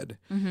woodshed.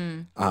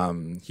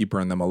 He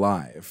burned them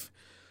alive.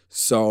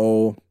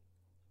 So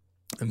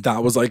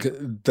that was like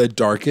the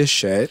darkest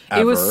shit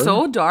ever. It was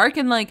so dark,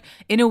 and like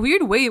in a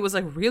weird way it was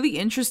like really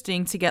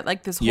interesting to get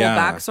like this whole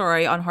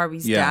backstory on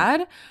Harvey's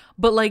dad.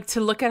 But like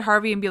to look at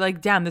Harvey and be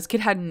like, damn, this kid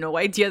had no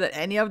idea that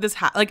any of this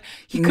like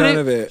he could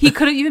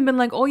have even been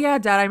like, oh yeah,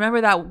 dad, I remember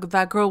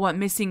that girl went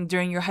missing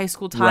during your high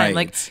school time. Right.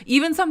 Like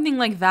even something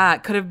like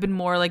that could have been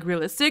more like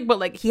realistic, but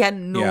like he had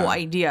no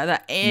idea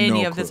that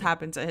any of this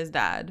happened to his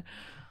dad.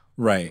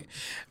 Right.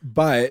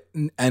 But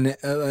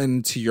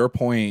and to your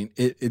point,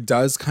 it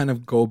does kind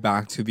of go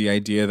back to the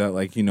idea that,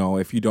 like, you know,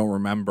 if you don't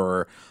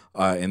remember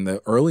in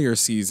the earlier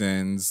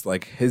seasons,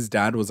 like his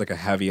dad was like a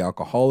heavy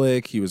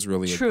alcoholic. He was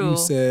really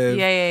abusive.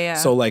 Yeah.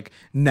 So like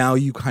now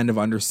you kind of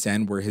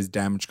understand where his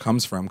damage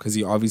comes from, because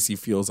he obviously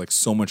feels like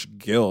so much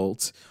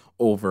guilt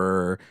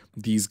over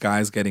these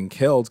guys getting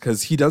killed,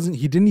 because he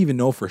didn't even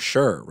know for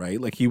sure, right?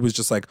 Like he was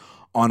just like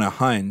on a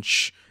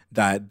hunch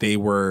that they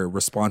were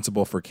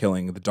responsible for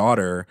killing the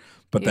daughter,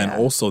 but then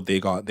also they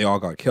all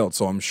got killed.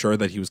 So I'm sure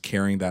that he was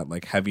carrying that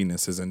like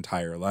heaviness his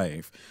entire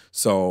life.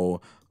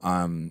 So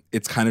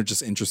it's kind of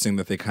just interesting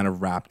that they kind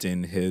of wrapped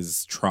in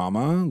his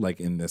trauma like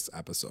in this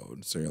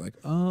episode. So you're like,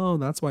 oh,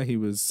 that's why he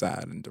was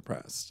sad and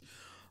depressed.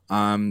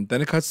 Then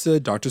it cuts to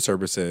Dr.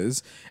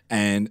 Services,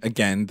 and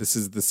again, this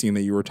is the scene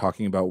that you were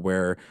talking about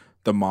where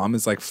the mom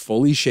is like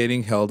fully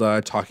shading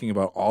Hilda, talking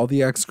about all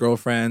the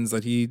ex-girlfriends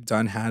that he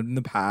had in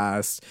the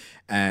past.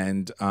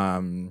 And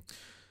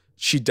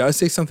she does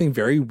say something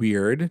very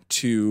weird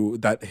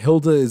that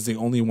Hilda is the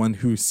only one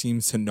who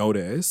seems to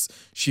notice.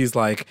 She's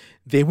like,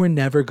 they were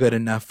never good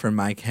enough for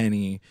my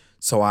Kenny,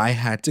 so I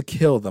had to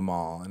kill them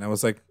all. And I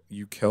was like,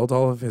 you killed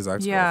all of his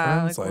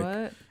ex-girlfriends? Yeah, like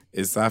what?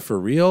 Is that for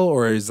real,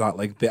 or is that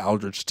like the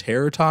Eldritch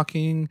Terror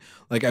talking?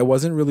 Like I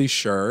wasn't really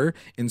sure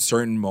in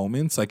certain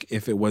moments, like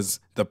if it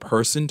was the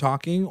person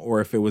talking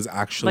or if it was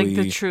actually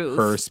like the truth.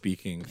 Her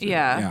speaking.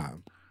 Yeah.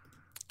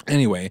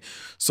 Anyway,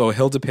 so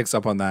Hilda picks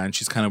up on that and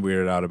she's kind of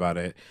weirded out about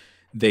it.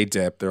 They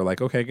dip. They're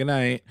like, okay, good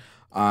night.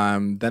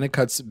 Then it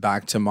cuts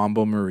back to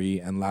Mambo Marie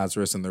and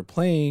Lazarus, and they're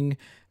playing.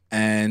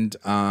 And,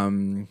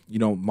 you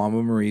know,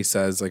 Mambo Marie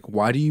says, like,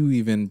 why do you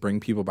even bring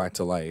people back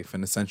to life?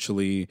 And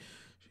essentially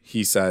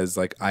he says,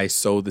 like, I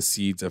sow the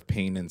seeds of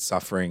pain and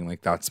suffering.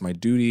 Like, that's my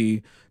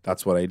duty.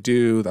 That's what I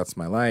do. That's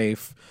my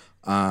life.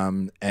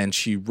 And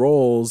she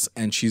rolls,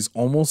 and she's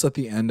almost at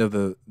the end of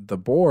the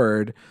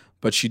board,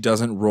 but she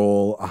doesn't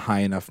roll a high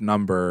enough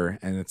number.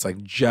 And it's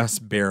like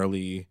just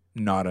barely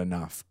not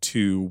enough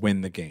to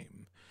win the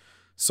game.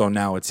 So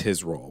now it's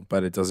his roll,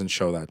 but it doesn't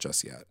show that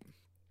just yet.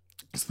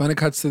 So then it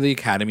cuts to the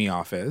academy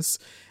office,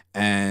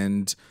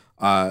 and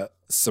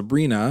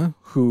Sabrina,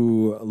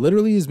 who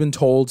literally has been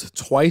told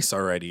twice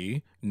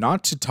already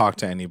not to talk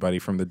to anybody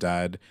from the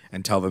dead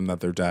and tell them that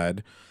they're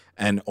dead,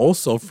 and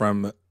also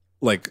from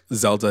like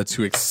Zelda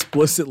to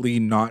explicitly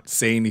not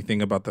say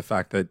anything about the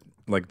fact that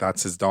like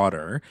that's his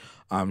daughter.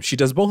 She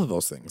does both of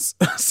those things.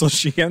 So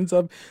she ends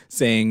up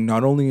saying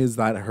not only is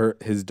that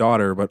his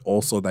daughter, but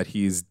also that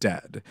he's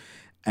dead.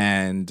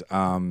 And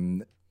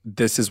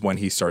this is when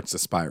he starts to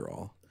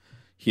spiral.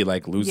 He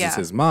like loses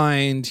his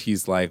mind.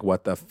 He's like,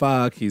 what the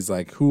fuck? He's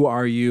like, who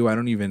are you? I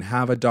don't even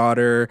have a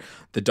daughter.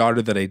 The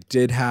daughter that I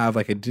did have,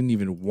 like, I didn't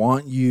even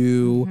want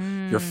you.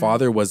 Mm-hmm. Your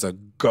father was a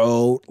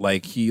goat.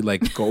 Like, he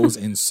like goes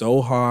in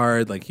so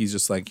hard. Like, he's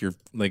just like,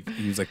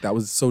 he's like, that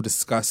was so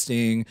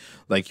disgusting.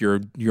 Like, your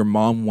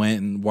mom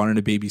went and wanted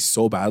a baby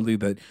so badly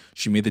that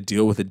she made the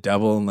deal with the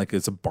devil, and like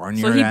it's a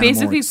barnyard. So he animal.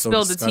 basically It's so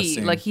spilled the disgusting.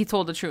 tea. Like, he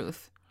told the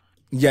truth.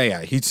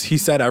 Yeah. He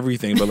said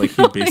everything, but like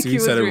he basically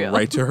said it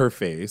right to her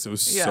face. It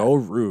was so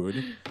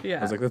rude. Yeah.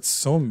 I was like, that's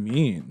so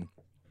mean.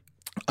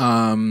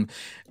 And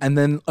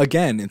then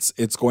again,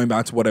 it's going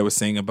back to what I was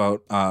saying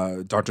about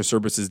Dr.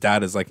 Service's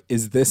dad is like,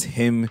 is this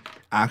him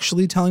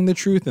actually telling the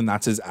truth and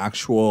that's his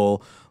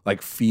actual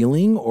like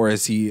feeling, or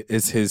is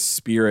his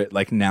spirit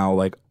like now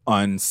like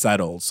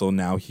unsettled? So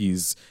now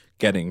he's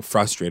getting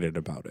frustrated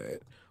about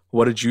it.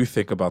 What did you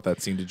think about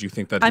that scene? Did you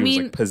think that he was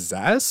like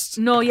possessed?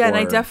 No, yeah, and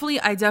I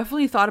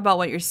definitely thought about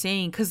what you're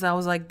saying, because I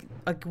was like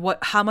what?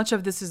 How much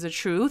of this is the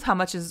truth? How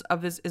much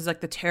of this is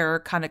like the terror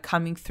kind of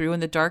coming through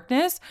in the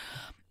darkness?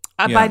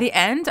 By the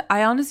end,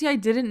 I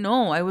didn't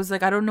know. I was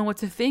like, I don't know what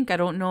to think. I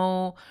don't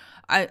know.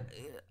 I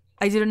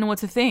didn't know what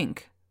to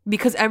think,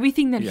 because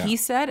everything that he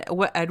said,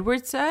 what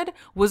Edward said,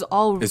 was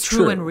all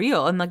true and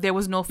real, and like there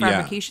was no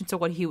fabrication to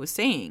what he was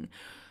saying.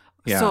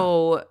 Yeah.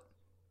 So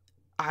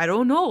I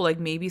don't know. Like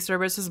maybe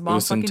Service's mom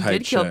fucking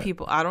did kill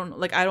people. I don't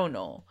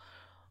know.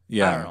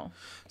 Yeah. I don't know.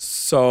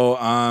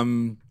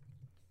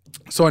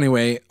 So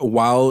anyway,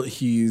 while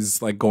he's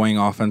like going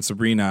off on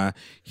Sabrina,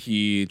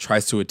 he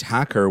tries to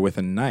attack her with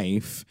a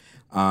knife.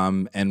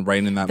 And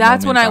right in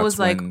that's when I was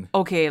like,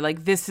 okay,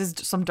 like this is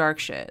some dark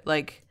shit.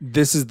 Like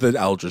this is the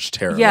Eldritch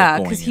Terror. Yeah,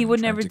 because he would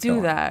never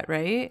do that,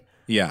 right?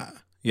 Yeah.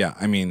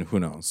 I mean,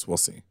 who knows? We'll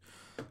see.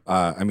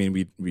 I mean,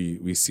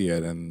 we see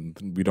it,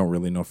 and we don't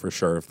really know for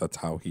sure if that's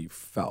how he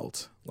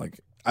felt. Like,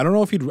 I don't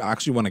know if he'd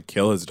actually want to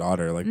kill his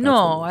daughter. Like,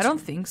 No, I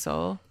don't think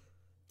so.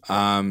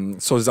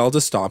 So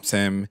Zelda stops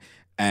him,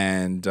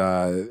 and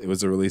it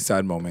was a really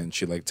sad moment.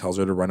 She like tells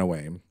her to run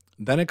away.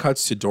 Then it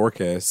cuts to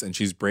Dorcas, and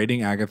she's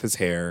braiding Agatha's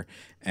hair,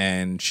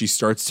 and she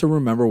starts to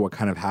remember what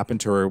kind of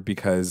happened to her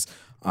because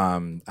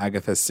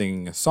Agatha's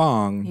singing a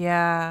song.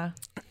 Yeah.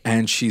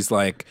 And she's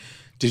like,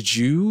 did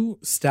you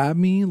stab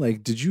me?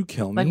 Like, did you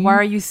kill me? Like, why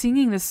are you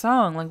singing this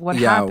song? Like, what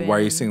happened? Yeah, why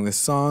are you singing this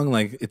song?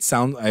 Like, it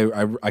sounds,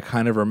 I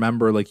kind of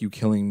remember like you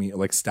killing me,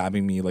 like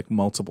stabbing me like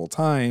multiple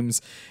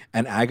times.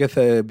 And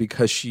Agatha,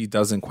 because she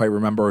doesn't quite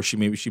remember, or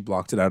maybe she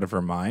blocked it out of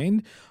her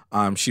mind.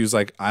 She was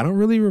like, I don't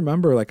really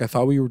remember. Like, I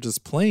thought we were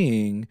just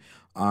playing.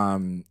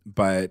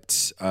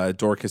 But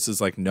Dorcas is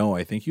like, no,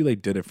 I think you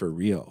like did it for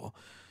real.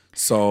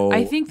 So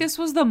I think this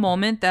was the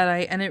moment that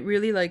it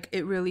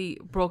really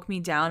broke me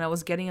down. I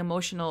was getting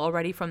emotional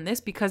already from this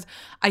because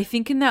I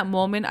think in that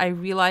moment I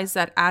realized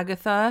that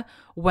Agatha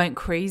went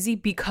crazy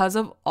because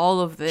of all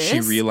of this. She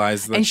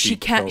realized that and she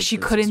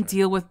couldn't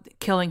deal with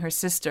killing her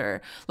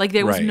sister. Like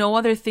there was no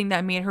other thing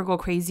that made her go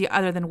crazy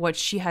other than what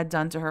she had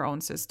done to her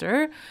own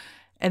sister.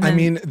 And then, I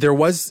mean, there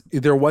was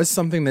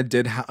something that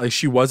did like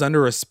she was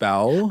under a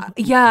spell.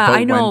 Yeah,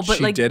 I know, but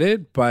she like did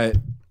it, but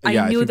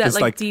yeah, I knew that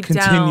like deep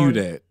continued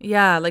down, it.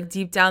 Yeah, like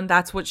deep down,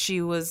 that's what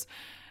she was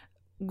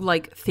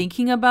like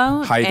thinking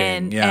about,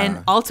 hiding,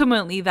 and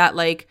ultimately that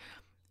like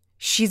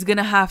she's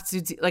gonna have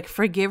to like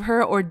forgive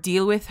her or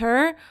deal with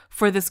her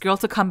for this girl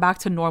to come back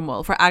to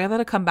normal, for Agatha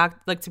to come back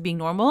like to being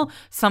normal.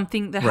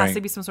 Something that has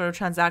to be some sort of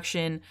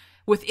transaction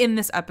within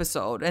this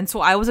episode, and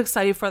so I was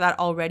excited for that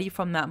already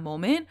from that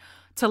moment.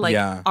 To like,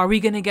 are we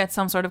gonna get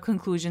some sort of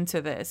conclusion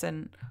to this?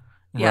 And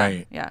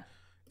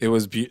it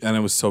was and it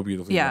was so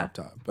beautifully wrapped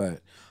up, but.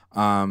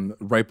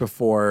 Right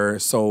before,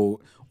 so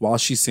while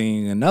she's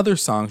singing another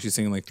song, she's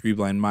singing like Three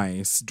Blind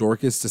Mice,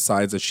 Dorcas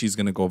decides that she's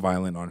going to go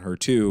violent on her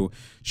too.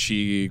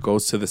 She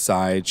goes to the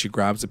side, she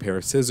grabs a pair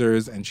of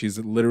scissors, and she's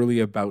literally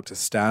about to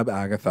stab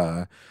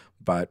Agatha,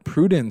 but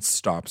Prudence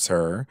stops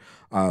her,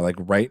 like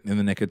right in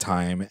the nick of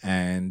time,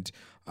 and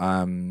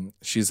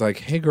she's like,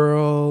 hey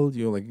girl,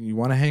 you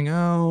want to hang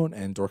out?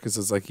 And Dorcas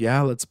is like,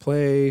 yeah, let's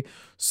play.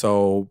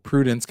 So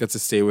Prudence gets to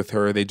stay with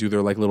her. They do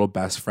their like little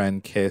best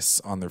friend kiss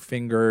on their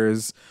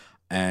fingers.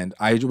 And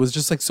I was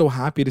just like so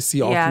happy to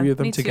see all three of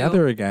them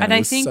together again. And it I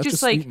was think such just a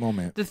sweet like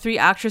moment. The three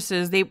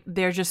actresses,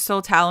 they're just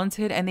so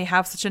talented and they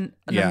have such an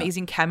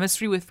amazing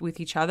chemistry with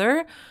each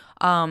other.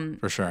 For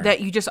sure. That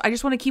I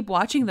just want to keep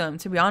watching them,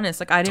 to be honest.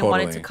 Like I didn't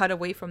want it to cut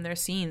away from their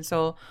scene.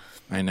 So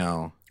I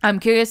know. I'm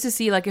curious to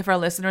see like if our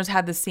listeners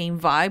had the same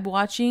vibe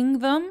watching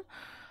them,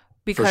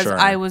 because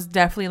I was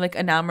definitely like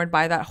enamored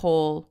by that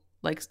whole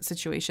like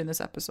situation this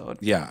episode.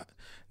 Yeah.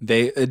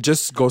 It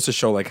just goes to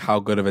show like how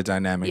good of a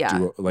dynamic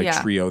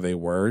trio they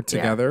were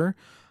together.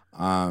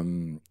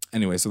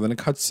 Anyway, so then it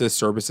cuts to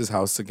Cerbis's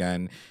house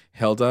again.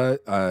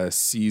 Hilda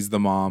sees the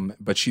mom,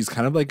 but she's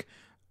kind of like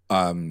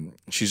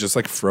she's just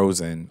like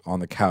frozen on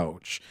the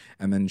couch,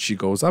 and then she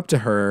goes up to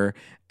her,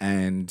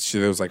 and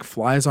there's like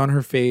flies on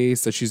her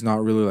face that she's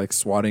not really like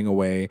swatting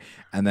away.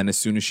 And then as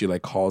soon as she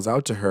like calls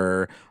out to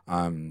her,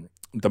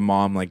 the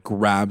mom like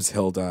grabs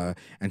Hilda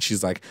and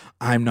she's like,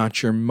 I'm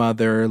not your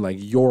mother, like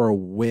you're a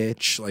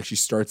witch. Like she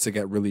starts to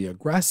get really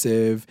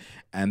aggressive,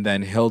 and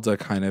then Hilda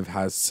kind of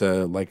has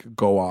to like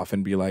go off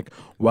and be like,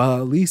 well,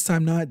 at least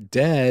I'm not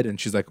dead. And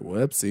she's like,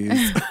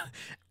 whoopsies.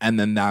 And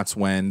then that's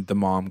when the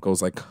mom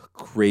goes like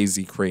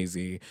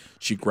crazy.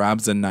 She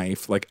grabs a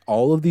knife. Like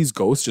all of these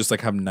ghosts just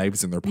like have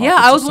knives in their pockets. Yeah,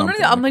 I was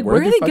wondering. I'm like, where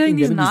are they getting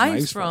these knives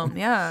knives from?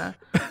 Yeah.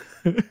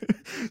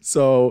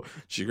 So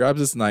she grabs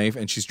this knife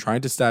and she's trying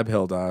to stab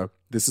Hilda.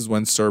 This is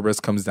when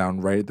Cerbis comes down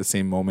right at the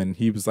same moment.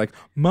 He was like,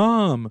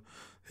 Mom,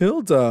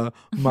 Hilda,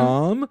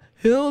 Mom,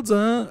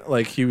 Hilda.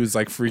 Like he was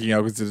like freaking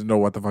out because he didn't know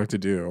what the fuck to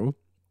do.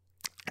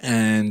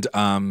 And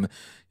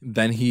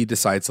then he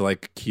decides to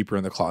like keep her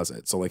in the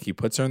closet. So like he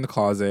puts her in the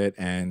closet,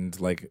 and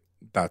like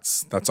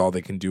that's all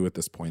they can do at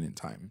this point in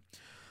time.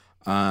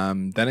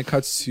 Then it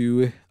cuts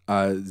to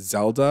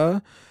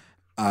Zelda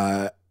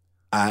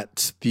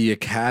at the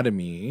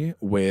academy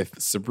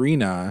with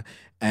Sabrina,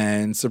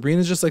 and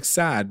Sabrina's just like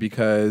sad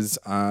because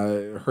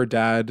her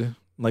dad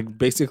like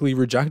basically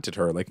rejected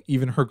her. Like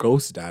even her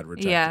ghost dad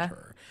rejected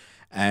her.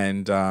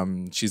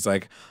 And she's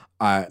like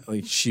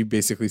she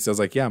basically says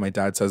like, yeah, my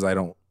dad says I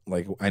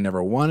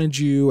never wanted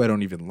you. I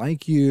don't even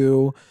like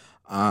you.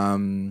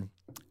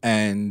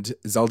 And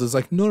Zelda's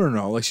like,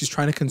 no. Like she's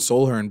trying to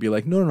console her and be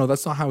like, no,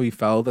 that's not how he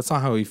felt. That's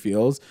not how he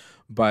feels.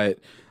 But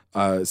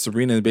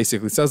Sabrina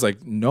basically says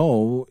like,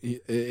 no,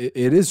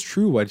 it is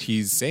true what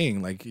he's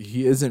saying. Like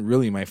he isn't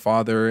really my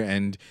father,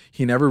 and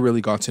he never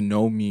really got to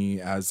know me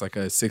as like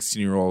a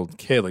 16-year-old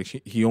kid. Like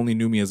he only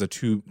knew me as a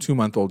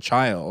 2-month-old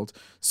child.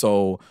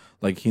 So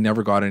like he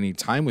never got any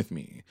time with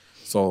me.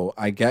 So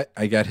I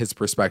get his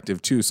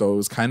perspective too. So it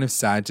was kind of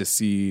sad to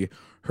see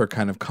her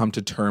kind of come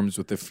to terms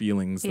with the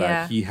feelings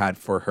that he had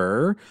for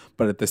her,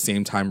 but at the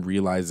same time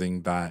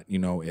realizing that, you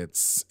know,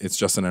 it's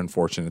just an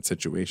unfortunate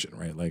situation,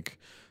 right? Like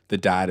the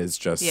dad is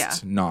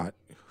just not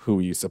who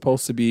he's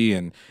supposed to be,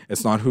 and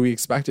it's not who he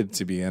expected it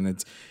to be. And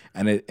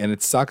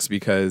it sucks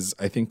because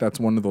I think that's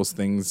one of those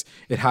things.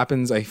 It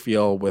happens, I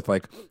feel, with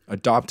like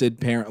adopted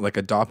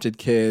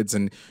kids,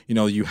 and you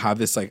know, you have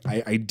this like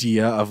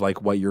idea of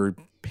like what your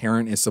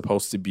parent is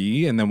supposed to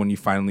be, and then when you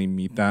finally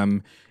meet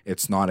them,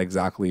 it's not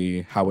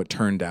exactly how it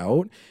turned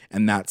out.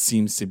 And that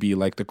seems to be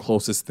like the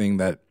closest thing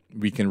that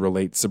we can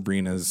relate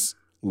Sabrina's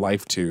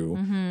life to,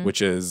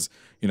 which is,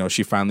 you know,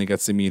 she finally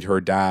gets to meet her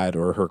dad,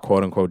 or her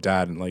quote unquote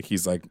dad, and like he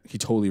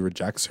totally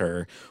rejects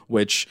her,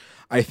 which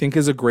I think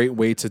is a great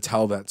way to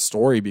tell that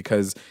story,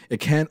 because it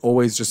can't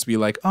always just be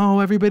like, oh,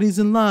 everybody's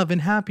in love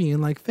and happy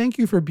and like, thank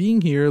you for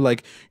being here.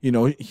 Like, you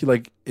know,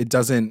 it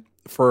doesn't,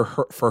 for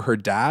her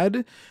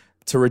dad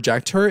to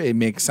reject her, it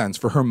makes sense.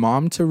 For her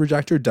mom to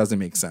reject her doesn't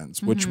make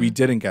sense, which we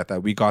didn't get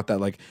that. We got that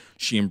like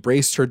she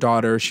embraced her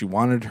daughter. She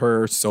wanted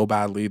her so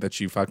badly that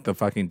she fucked the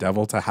fucking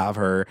devil to have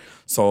her.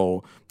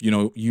 So,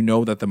 you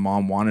know that the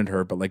mom wanted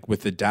her, but like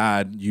with the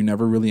dad, you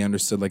never really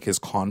understood like his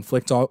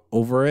conflict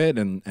over it.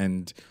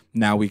 And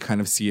now we kind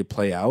of see it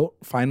play out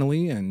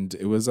finally. And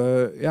it was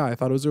I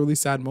thought it was a really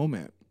sad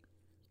moment.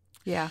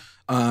 Yeah.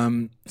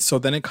 So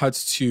then it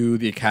cuts to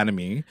the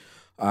academy.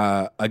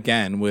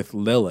 Again with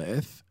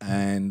Lilith,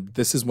 and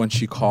this is when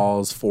she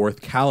calls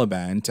forth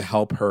Caliban to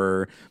help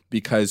her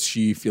because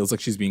she feels like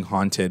she's being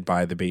haunted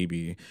by the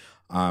baby.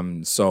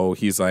 So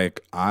he's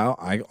like,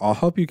 I'll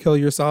help you kill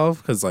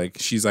yourself, because like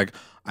she's like,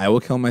 I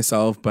will kill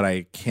myself, but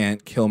I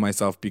can't kill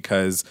myself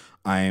because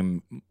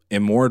I'm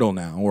immortal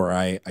now, or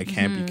I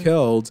can't be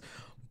killed.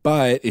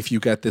 But if you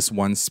get this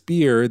one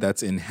spear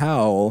that's in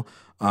hell,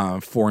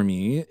 for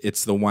me,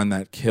 it's the one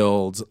that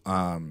killed,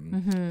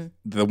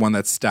 the one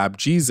that stabbed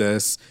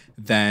Jesus,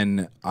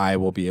 then I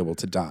will be able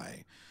to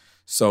die.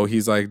 So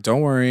he's like, don't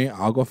worry,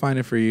 I'll go find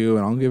it for you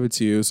and I'll give it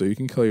to you so you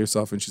can kill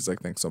yourself. And she's like,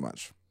 thanks so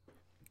much.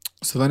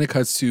 So then it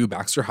cuts to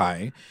Baxter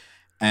High,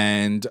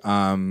 and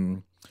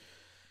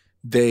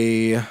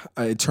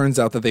it turns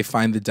out that they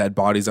find the dead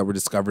bodies that were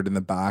discovered in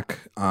the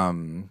back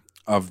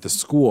of the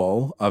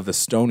school of the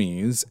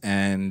Stonies,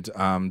 and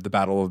the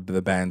Battle of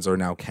the Bands are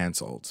now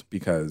canceled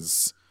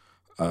because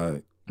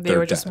they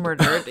were just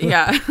murdered.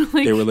 Yeah.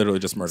 Like, they were literally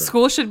just murdered.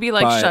 School should be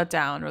like shut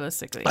down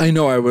realistically. I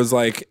know. I was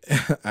like,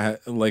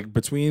 like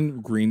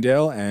between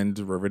Greendale and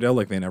Riverdale,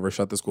 like they never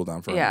shut the school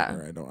down for a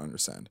minute. I don't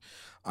understand.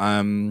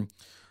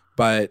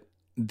 But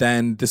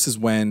then this is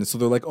when, so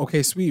they're like,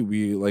 okay, sweet,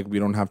 we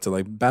don't have to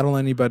like battle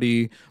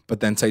anybody.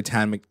 But then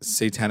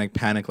satanic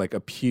panic like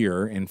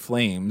appear in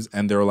flames,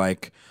 and they're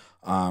like,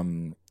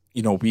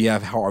 you know, we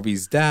have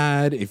Harvey's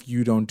dad. If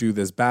you don't do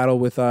this battle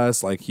with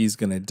us, like he's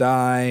gonna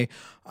die.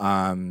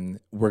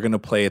 We're gonna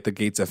play at the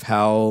gates of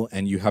hell,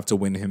 and you have to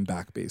win him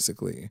back,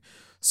 basically.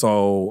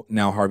 So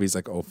now Harvey's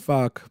like, oh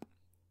fuck.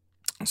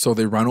 So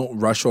they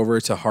rush over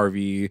to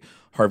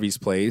Harvey's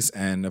place,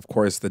 and of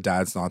course the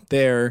dad's not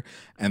there,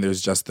 and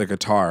there's just the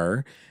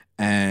guitar.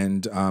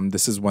 And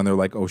this is when they're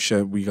like, oh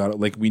shit, we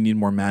need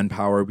more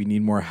manpower, we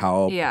need more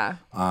help. Yeah.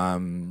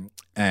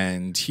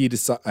 And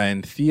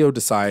Theo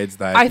decides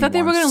that I thought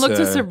they were gonna look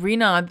to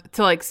Sabrina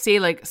to like say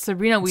like,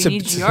 Sabrina, we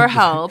need your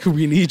help.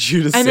 We need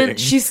you to sing. And then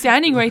she's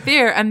standing right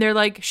there, and they're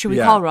like, should we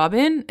call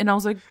Robin? And I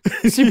was like,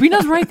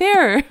 Sabrina's right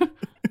there.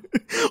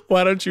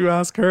 Why don't you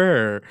ask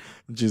her?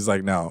 And she's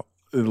like, no.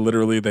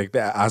 Literally, they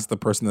asked the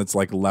person that's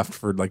like left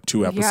for like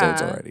 2 episodes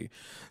already.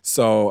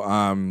 So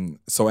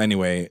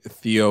anyway,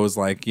 Theo's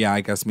like, yeah,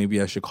 I guess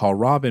maybe I should call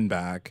Robin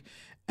back.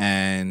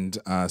 And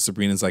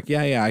Sabrina's like,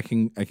 yeah, I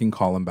can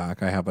call him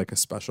back. I have like a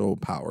special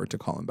power to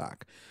call him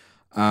back.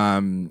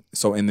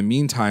 So in the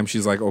meantime,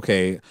 she's like,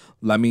 okay,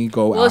 let me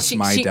go ask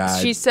my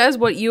dad. She says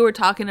what you were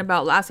talking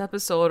about last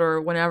episode,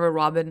 or whenever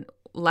Robin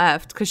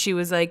left, because she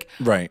was like,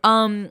 right,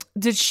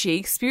 did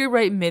Shakespeare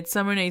write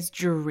Midsummer Night's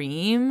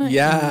Dream?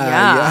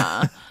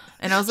 Yeah.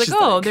 And I was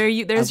like,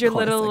 there's your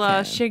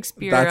little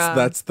Shakespeare.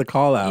 That's the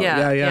call out.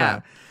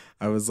 Yeah.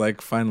 I was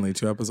like, finally,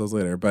 2 episodes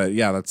later. But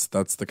yeah,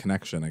 that's the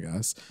connection, I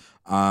guess.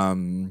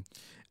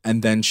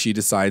 And then she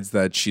decides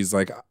that she's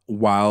like,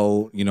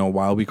 while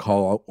we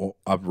call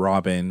up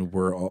Robin,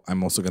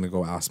 I'm also going to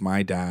go ask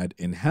my dad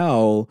in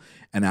hell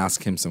and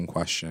ask him some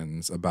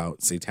questions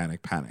about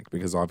satanic panic,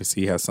 because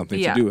obviously he has something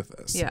to do with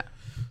this. Yeah.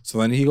 So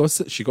then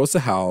she goes to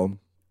hell,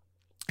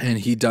 and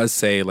he does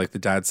say, like the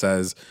dad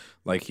says,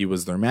 like he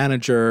was their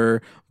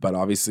manager, but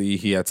obviously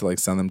he had to like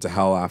send them to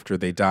hell after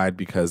they died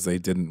because they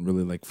didn't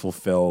really like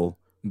fulfill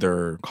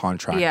their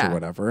contract or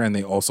whatever. And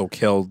they also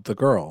killed the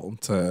girl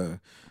to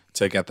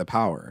get the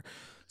power.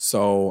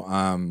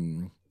 So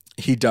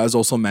he does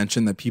also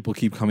mention that people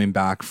keep coming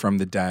back from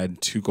the dead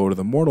to go to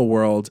the mortal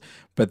world,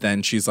 but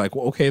then she's like,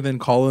 well, okay, then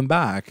call him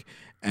back.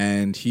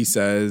 And he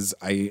says,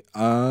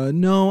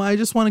 no, I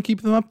just want to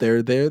keep them up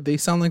there. They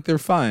sound like they're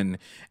fun.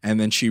 And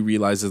then she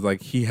realizes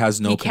like he has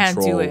no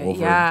control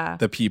over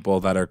the people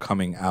that are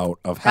coming out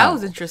of hell. That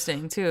was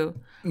interesting too.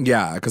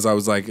 Yeah, because I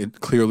was like, it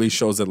clearly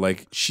shows that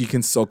like she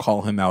can still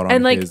call him out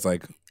on his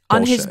like bullshit.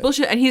 On his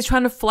bullshit, and he's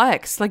trying to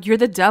flex. Like, you're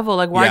the devil.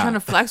 Like, why are you trying to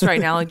flex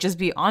right now? Like, just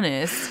be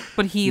honest.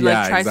 But he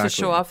like tries to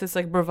show off this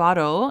like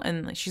bravado,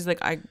 and like, she's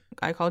like,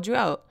 I called you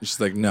out. She's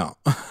like, no.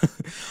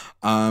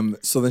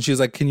 So then she's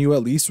like, can you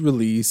at least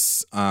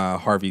release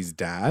Harvey's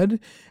dad?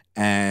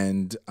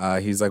 And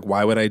he's like,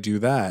 why would I do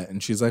that?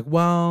 And she's like,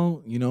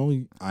 well, you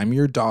know, I'm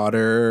your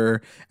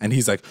daughter. And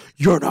he's like,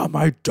 you're not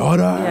my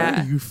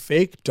daughter, you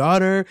fake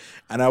daughter.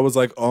 And I was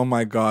like, oh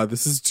my God,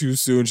 this is too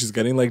soon. She's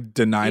getting like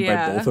denied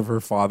by both of her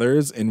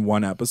fathers in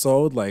one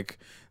episode. Like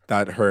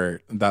that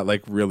hurt. That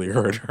like really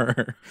hurt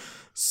her.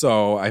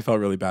 So I felt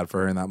really bad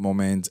for her in that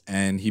moment.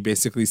 And he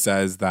basically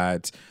says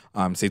that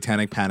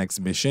Satanic Panic's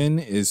mission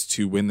is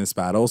to win this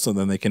battle so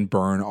then they can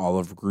burn all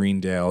of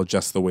Greendale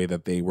just the way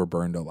that they were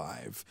burned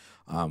alive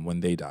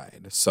when they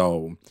died.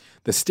 So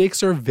the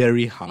stakes are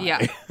very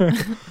high.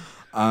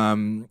 Yeah.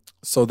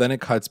 So then it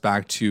cuts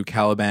back to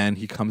Caliban.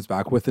 He comes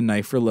back with a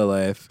knife for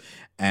Lilith.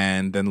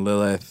 And then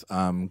Lilith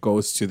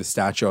goes to the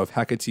statue of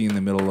Hecate in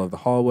the middle of the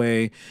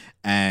hallway.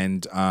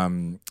 And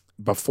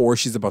before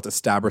she's about to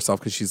stab herself,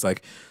 because she's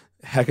like,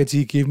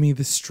 Hecate, give me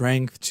the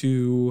strength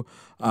to,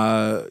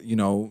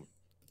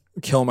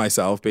 kill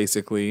myself,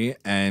 basically.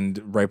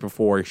 And right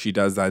before she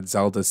does that,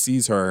 Zelda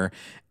sees her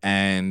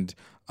and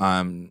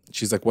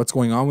she's like, what's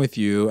going on with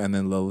you? And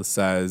then Lilith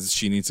says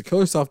she needs to kill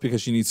herself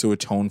because she needs to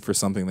atone for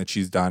something that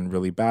she's done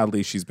really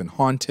badly. She's been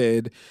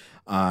haunted.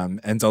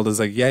 And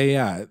Zelda's like,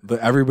 yeah,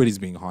 everybody's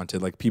being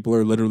haunted. Like, people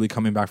are literally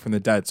coming back from the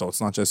dead. So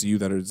it's not just you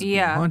that are being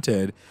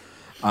haunted.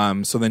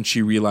 So then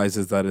she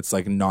realizes that it's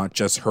like not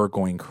just her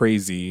going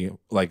crazy,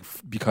 like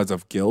because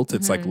of guilt.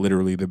 It's like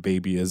literally the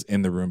baby is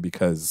in the room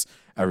because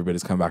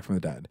everybody's come back from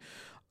the dead.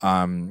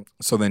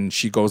 So then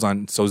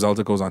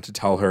Zelda goes on to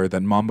tell her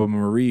that Mamba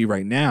Marie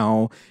right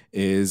now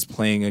is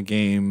playing a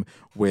game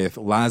with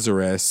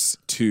Lazarus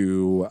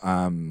to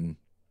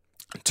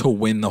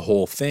win the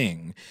whole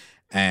thing.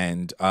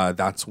 And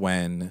that's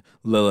when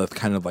Lilith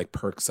kind of like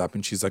perks up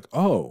and she's like,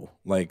 oh,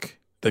 like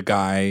the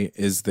guy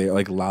is there,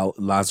 like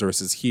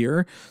Lazarus is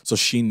here. So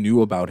she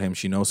knew about him.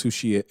 She knows who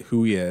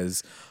he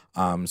is.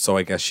 So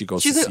I guess she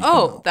goes. She's like,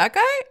 oh, that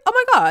guy? Oh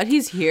my God,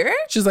 he's here?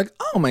 She's like,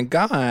 oh my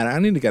God, I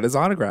need to get his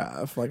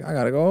autograph. Like, I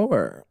gotta go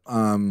over.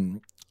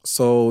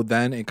 So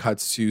then it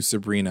cuts to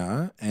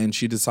Sabrina, and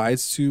she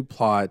decides to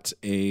plot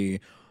a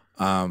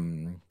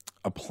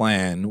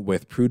plan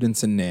with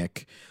Prudence and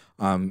Nick.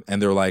 And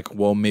they're like,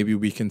 well, maybe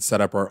we can set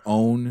up our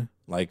own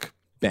like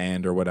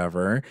band or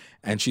whatever.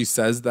 And she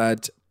says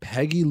that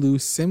Peggy Lou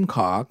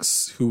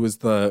Simcox, who was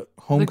the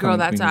homecoming girl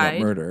that queen who got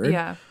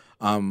murdered,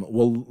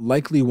 will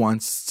likely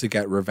wants to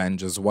get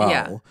revenge as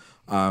well.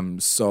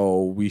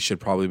 So we should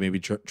probably maybe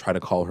try to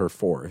call her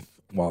forth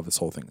while this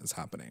whole thing is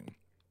happening.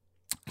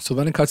 So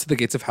then it cuts to the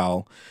gates of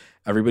hell.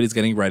 Everybody's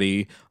getting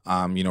ready.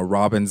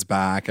 Robin's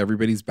back.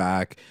 Everybody's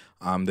back.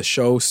 The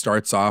show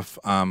starts off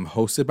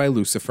hosted by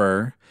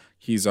Lucifer.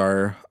 He's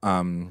our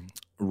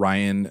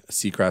Ryan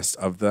Seacrest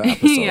of the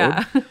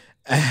episode.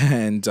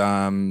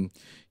 And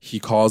he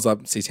calls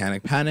up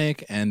Satanic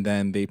Panic, and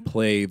then they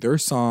play their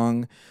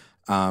song.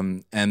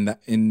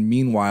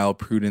 Meanwhile,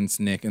 Prudence,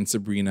 Nick, and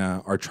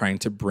Sabrina are trying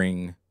to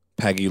bring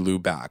Peggy Lou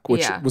back,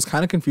 which was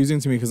kind of confusing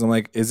to me because I'm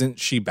like, isn't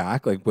she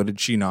back? Like, what did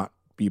she not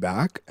be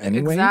back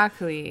anyway?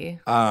 Exactly.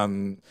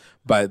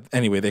 But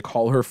anyway, they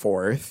call her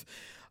forth.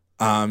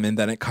 And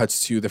then it cuts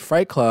to the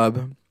Fright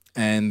Club,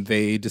 and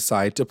they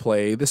decide to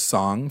play the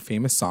song,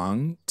 famous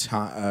song,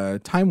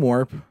 Time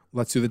Warp.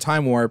 Let's do the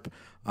Time Warp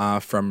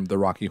from the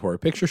Rocky Horror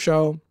Picture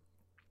Show.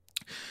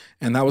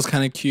 And that was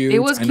kind of cute. It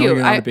was cute. I know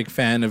you're not a big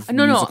fan of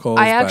musicals.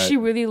 I actually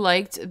really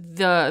liked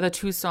the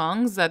two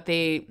songs that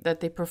they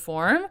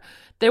perform.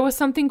 There was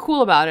something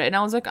cool about it, and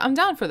I was like, I'm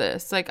down for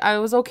this. Like, I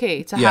was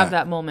okay to have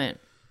that moment.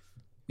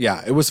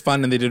 Yeah, it was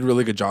fun, and they did a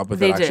really good job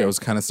with it. Actually, I was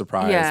kind of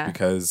surprised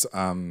because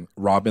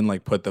Robin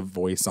like put the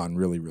voice on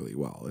really, really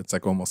well. It's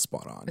like almost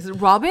spot on.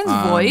 Robin's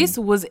voice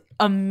was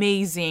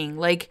amazing.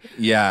 Like,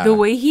 the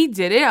way he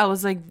did it, I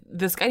was like,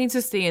 this guy needs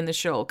to stay in the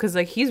show because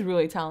like he's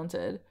really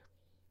talented.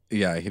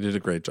 Yeah, he did a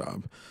great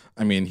job.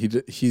 I mean,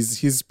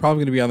 he's probably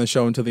going to be on the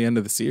show until the end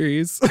of the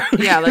series.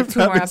 Yeah, like 2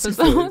 more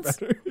episodes.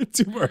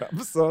 2 more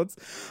episodes.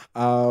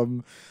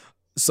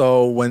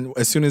 So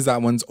as soon as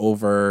that one's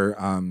over,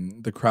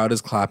 the crowd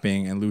is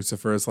clapping, and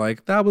Lucifer is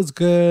like, "That was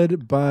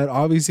good," but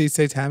obviously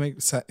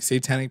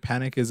Satanic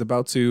Panic is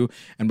about to.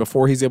 And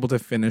before he's able to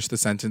finish the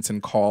sentence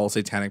and call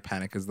Satanic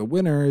Panic as the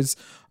winners,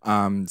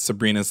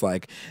 Sabrina's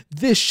like,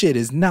 "This shit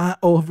is not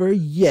over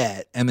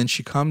yet." And then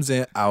she comes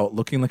out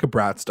looking like a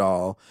Bratz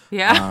doll.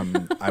 Yeah.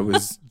 I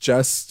was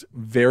just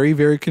very,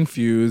 very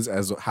confused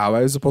as how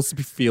I was supposed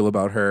to feel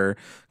about her,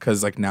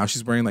 because like now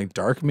she's wearing like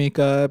dark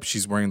makeup.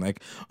 She's wearing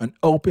like an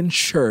open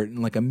shirt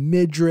and like a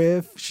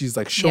midriff. She's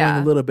like showing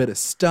Yeah. a little bit of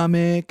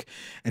stomach.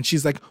 And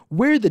she's like,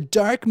 we're the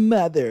Dark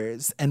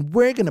Mothers and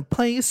we're going to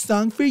play a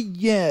song for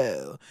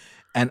you.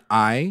 And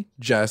I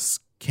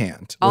just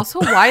can't. Also,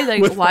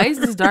 why is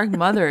this Dark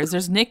Mothers?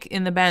 There's Nick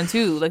in the band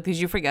too. Like, did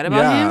you forget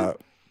about him?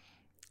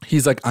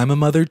 He's like, I'm a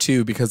mother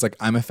too because like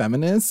I'm a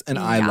feminist and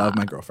I love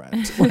my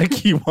girlfriend. Like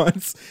he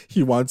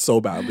wants so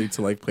badly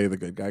to like play the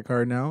good guy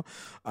card now.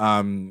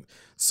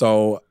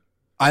 So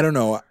I don't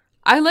know.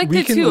 I liked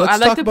it too. I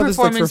liked the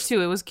performance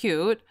too. It was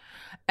cute.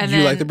 And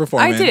you liked the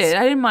performance? I did.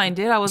 I didn't mind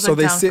it. I was like,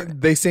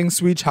 they sing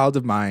 "Sweet Child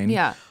of Mine."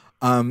 Yeah.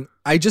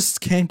 I just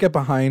can't get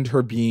behind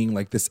her being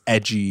like this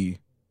edgy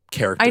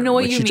character. I know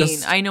what like, you mean.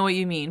 I know what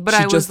you mean. But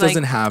I was just like,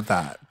 doesn't have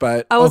that.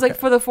 But I was like,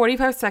 for the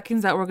 45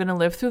 seconds that we're gonna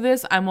live through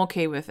this, I'm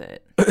okay with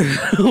it.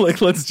 like,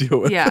 let's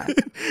deal with Yeah.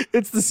 it.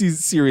 It's the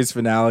series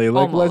finale.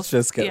 Like, Almost.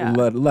 let's just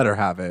let her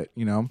have it.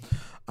 You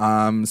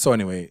know. So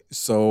anyway,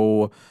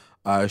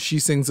 she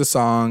sings a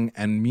song,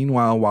 and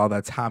meanwhile, while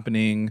that's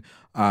happening,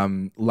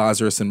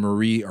 Lazarus and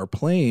Marie are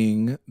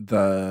playing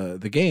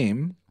the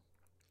game,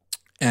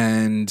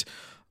 and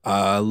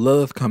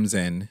Lilith comes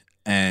in.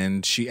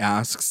 And she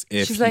asks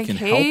if She's he like, can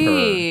help her.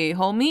 hey,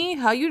 homie,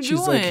 how you She's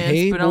doing? like,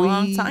 hey, it's been a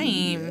long boy.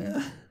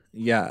 time.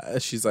 Yeah,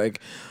 she's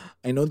like,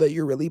 I know that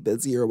you're really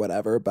busy or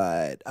whatever,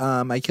 but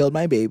I killed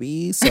my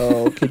baby,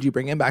 so could you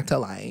bring him back to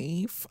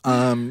life?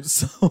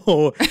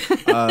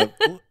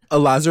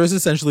 Lazarus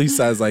essentially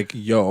says like,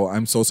 yo,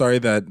 I'm so sorry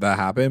that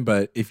happened,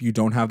 but if you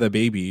don't have the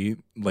baby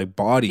like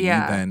body,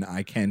 then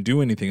I can't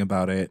do anything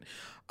about it.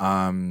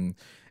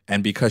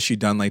 And because she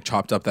done like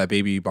chopped up that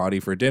baby body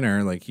for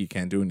dinner, like he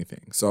can't do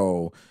anything.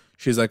 So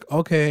she's like,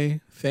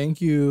 okay, thank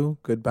you,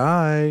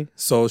 goodbye.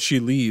 So she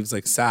leaves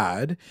like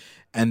sad.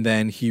 And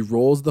then he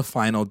rolls the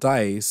final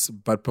dice,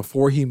 but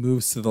before he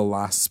moves to the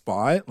last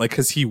spot, like,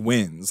 cause he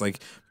wins,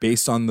 like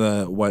based on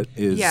like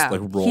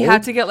rolled. He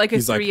had to get like a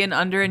 3 and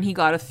under, and he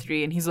got a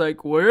 3, and he's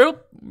like, well,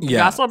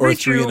 guess I'll or beat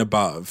 3 you. and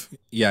above.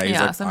 Yeah,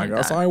 he's like, I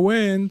guess I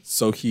win.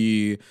 So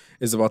he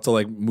is about to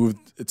like move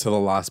to the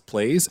last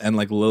place, and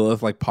like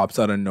Lilith like pops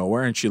out of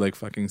nowhere, and she like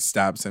fucking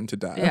stabs him to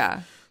death.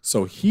 Yeah.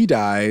 So he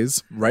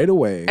dies right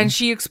away. And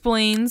she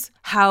explains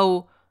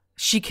how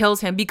she kills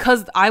him,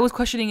 because I was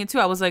questioning it too.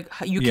 I was like,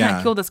 you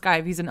can't kill this guy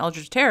if he's an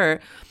Eldritch Terror.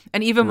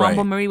 And even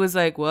Mumble Marie was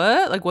like,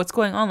 what? Like, what's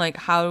going on? Like,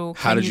 how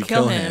did you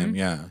kill him?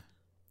 Yeah.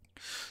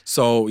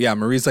 So yeah,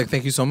 Marie's like,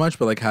 thank you so much,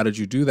 but like, how did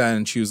you do that?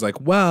 And she was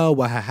like, well,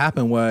 what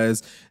happened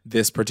was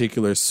this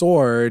particular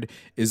sword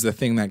is the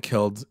thing that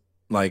killed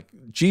like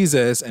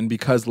Jesus, and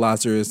because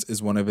Lazarus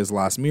is one of his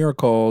last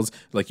miracles,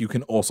 like you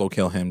can also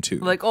kill him too.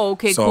 Like, oh,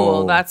 okay, so,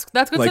 cool. That's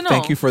good to know.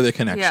 Thank you for the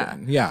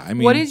connection. Yeah, I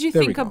mean, what did you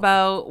think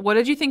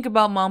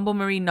about Mambo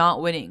Marie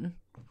not winning?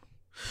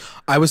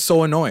 I was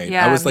so annoyed.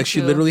 Yeah, I was like, too.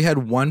 she literally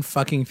had one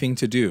fucking thing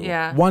to do.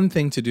 Yeah. One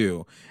thing to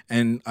do.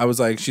 And I was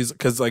like, she's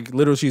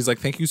like,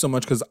 thank you so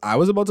much, because I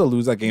was about to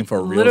lose that game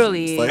for real.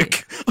 Literally.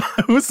 Like,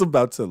 I was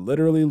about to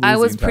literally lose. I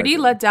was pretty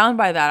let down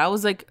by that. I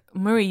was like,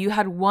 Marie, you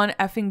had one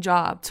effing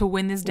job to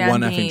win this damn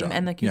game,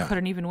 and like you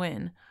couldn't even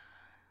win.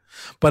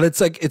 But it's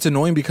like, it's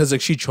annoying because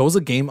like she chose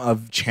a game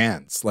of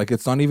chance. Like,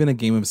 it's not even a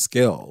game of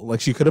skill.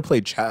 Like, she could have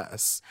played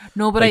chess.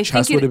 No, but like, I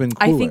chess think would have been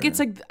cooler.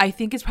 I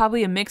think it's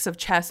probably a mix of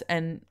chess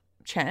and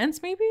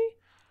chance, maybe.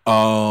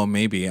 Oh,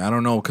 maybe. I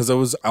don't know, because it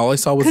was all I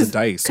saw was the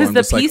dice. Because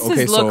so the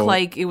pieces look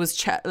like it was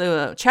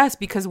chess.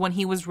 Because when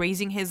he was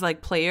raising his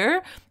like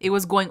player, it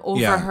was going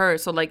over her,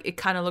 so like it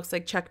kind of looks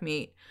like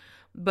checkmate.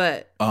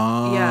 But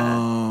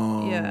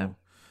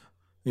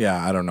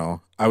yeah, I don't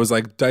know. I was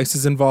like, dice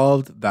is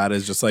involved. That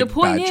is just like the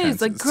point bad is,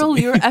 chances like, girl,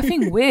 you're an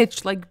effing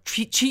witch. Like,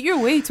 cheat your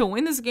way to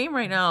win this game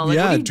right now. Like,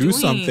 what are you doing?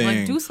 Something.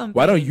 Like, do something.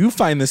 Why don't you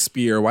find the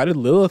spear? Why did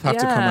Lilith have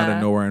to come out of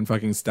nowhere and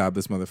fucking stab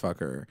this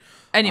motherfucker?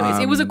 Anyways,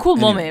 it was a cool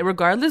moment,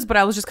 regardless. But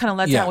I was just kind of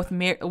let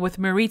down with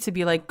Marie to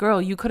be like,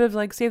 girl, you could have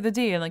like saved the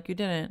day, and like you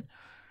didn't.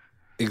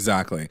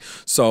 Exactly.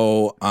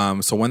 So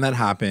when that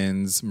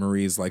happens,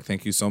 Marie's like,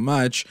 thank you so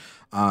much.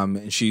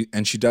 And she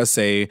does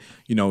say,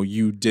 you know,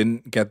 you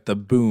didn't get the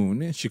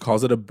boon. She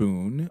calls it a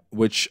boon,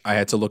 which I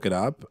had to look it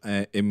up.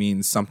 It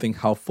means something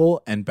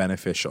helpful and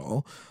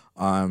beneficial.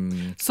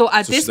 So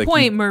at this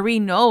point, Marie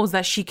knows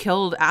that she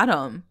killed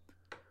Adam.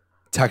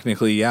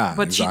 Technically, yeah.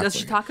 But does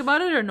she talk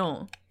about it or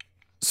no?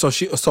 So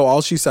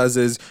all she says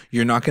is,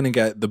 you're not gonna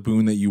get the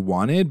boon that you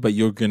wanted, but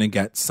you're gonna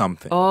get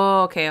something.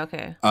 Oh,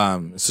 okay.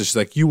 So she's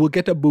like, you will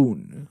get a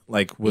boon,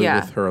 like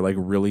with her like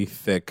really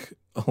thick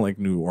like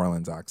New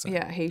Orleans accent.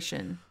 Yeah,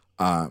 Haitian.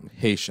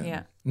 Haitian.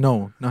 Yeah.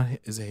 No,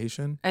 is it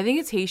Haitian? I think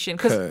it's Haitian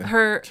because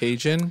her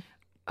Cajun.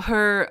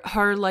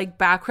 Her like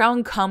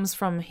background comes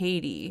from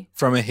Haiti.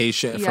 From a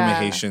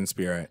Haitian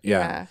spirit.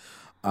 Yeah.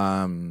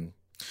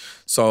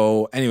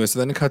 So anyway, so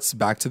then it cuts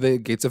back to the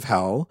gates of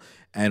hell.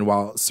 And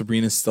while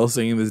Sabrina's still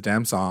singing this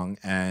damn song,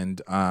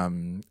 and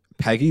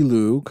Peggy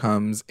Lou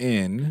comes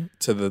in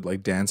to the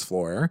like dance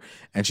floor,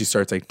 and she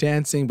starts like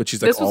dancing, but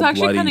she's like all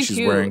bloody.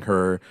 She's wearing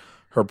her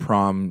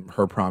prom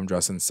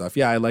dress and stuff.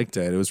 Yeah, I liked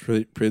it. It was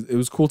pretty it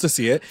was cool to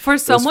see it. For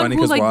someone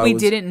who like we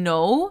didn't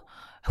know,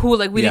 who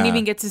like we didn't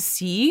even get to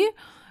see.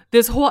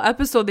 this whole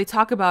episode they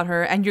talk about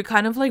her, and you're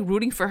kind of like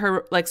rooting for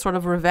her, like sort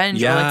of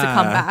revenge or like to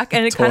come back,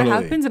 and it kind of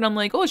happens, and I'm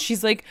like, oh,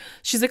 she's like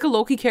a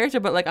low-key character,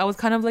 but like I was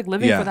kind of like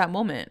living for that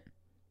moment.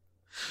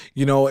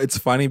 You know, it's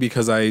funny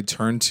because I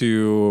turned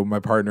to my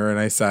partner and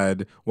I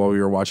said while we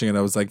were watching it,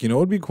 I was like, you know,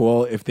 it would be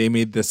cool if they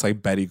made this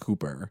like Betty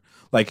Cooper.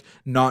 Like,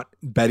 not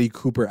Betty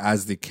Cooper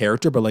as the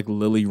character, but like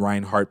Lily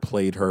Reinhart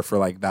played her for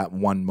like that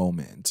one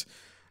moment.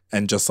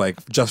 And just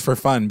for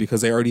fun,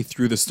 because they already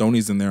threw the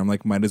Stonies in there. I'm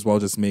like, might as well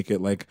just make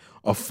it like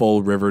a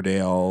full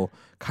Riverdale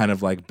kind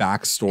of like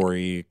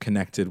backstory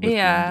connected with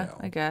Glendale.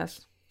 I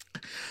guess.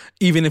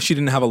 Even if she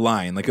didn't have a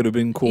line, like it would have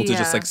been cool to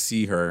just like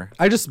see her.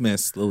 I just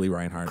miss Lily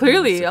Reinhart.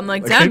 Clearly, I'm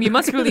like, damn, you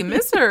must really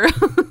miss her.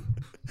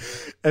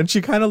 And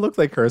she kind of looked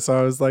like her, so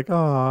I was like,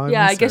 oh,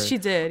 I guess she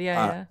did.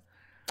 Yeah.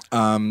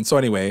 So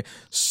anyway,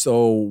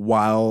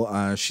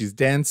 while she's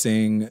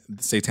dancing,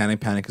 Satanic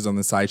Panic is on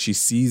the side. She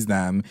sees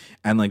them,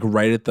 and like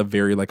right at the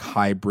very like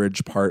high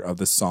bridge part of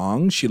the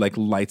song, she like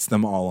lights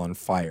them all on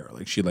fire.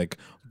 Like she like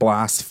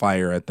blasts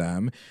fire at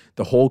them.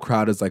 The whole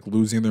crowd is like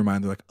losing their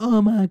mind. They're like,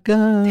 oh my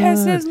God,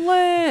 this is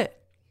lit.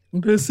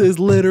 This is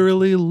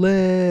literally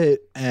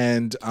lit.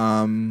 And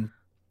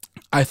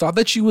I thought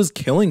that she was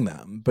killing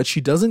them, but she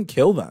doesn't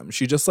kill them.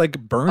 She just like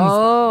burns them.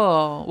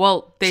 Oh,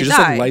 well, they She die. just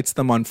like lights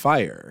them on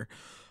fire.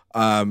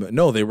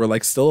 No, they were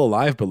like still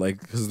alive, but like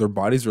because their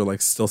bodies were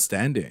like still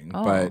standing.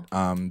 Oh.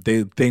 But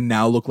they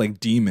now look like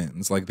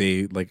demons. Like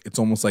they like it's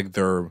almost like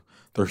their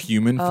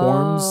human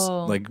forms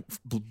like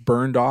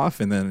burned off,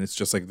 and then it's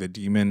just like the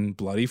demon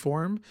bloody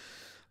form.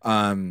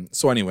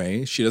 So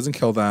anyway, she doesn't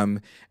kill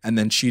them, and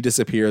then she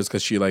disappears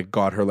because she like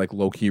got her like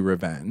low-key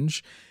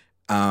revenge.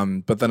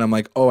 But then I'm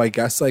like, oh, I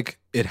guess like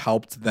it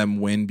helped them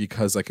win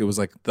because like it was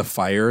like the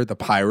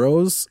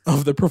pyros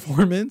of the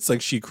performance.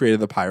 Like she created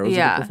the pyros of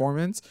the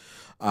performance.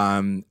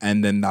 And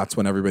then that's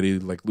when everybody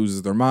like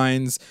loses their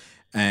minds.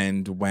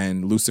 And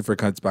when Lucifer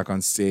cuts back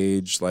on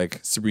stage, like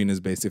Sabrina's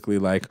basically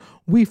like,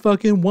 we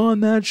fucking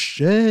won that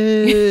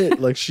shit.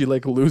 Like she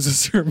like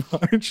loses her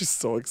mind. She's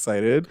so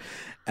excited.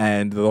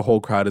 And the whole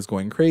crowd is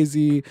going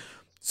crazy.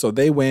 So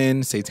they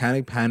win.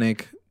 Satanic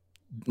Panic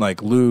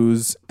like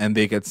lose, and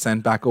they get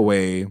sent back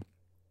away.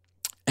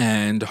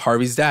 And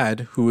Harvey's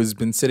dad, who has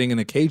been sitting in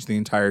a cage the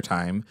entire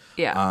time,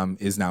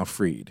 is now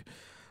freed.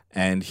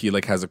 And he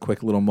like has a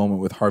quick little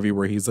moment with Harvey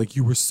where he's like,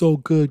 you were so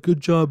good.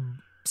 Good job,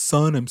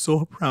 son. I'm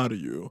so proud of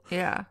you.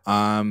 Yeah.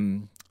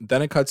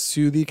 Then it cuts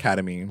to the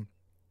academy,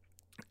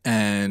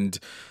 and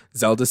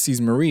Zelda sees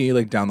Marie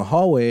like down the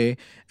hallway,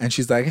 and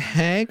she's like,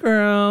 hey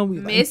girl, we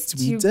missed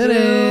you, did boo.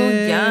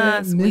 it.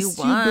 Yes, missed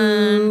we you, won.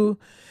 boo.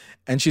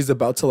 And she's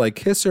about to like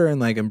kiss her and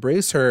like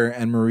embrace her,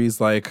 and Marie's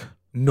like,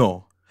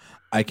 no,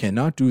 I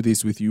cannot do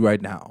this with you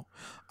right now.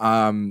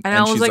 And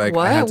I was she's like,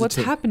 what? What's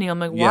happening? I'm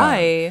like,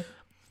 why?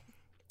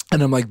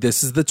 And I'm like,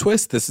 this is the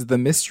twist. This is the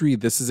mystery.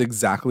 This is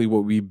exactly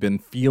what we've been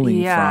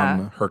feeling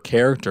from her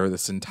character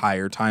this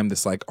entire time.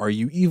 This like, are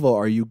you evil?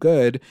 Are you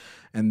good?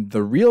 And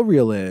the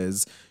real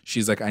is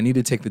she's like, I need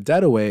to take the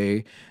dead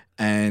away.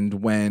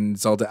 And when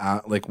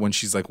Zelda, like when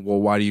she's like,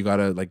 well, why do you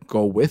gotta like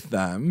go with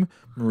them?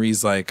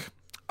 Marie's like,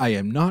 I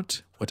am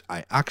not what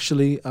I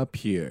actually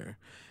appear.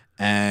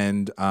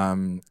 And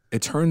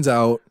it turns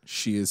out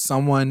she is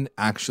someone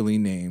actually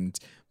named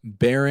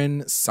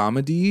Baron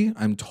Samedi.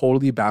 I'm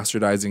totally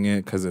bastardizing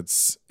it because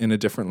it's in a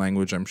different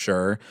language, I'm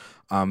sure.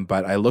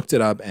 But I looked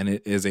it up, and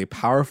it is a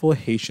powerful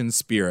Haitian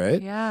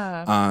spirit.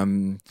 Yeah.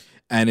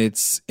 And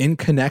it's in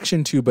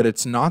connection to, but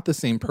it's not the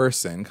same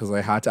person, because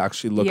I had to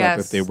actually look up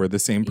if they were the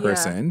same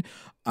person.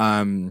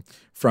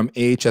 From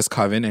AHS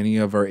Coven, any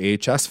of our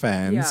AHS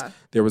fans,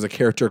 there was a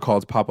character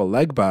called Papa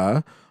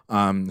Legba,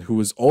 who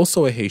was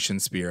also a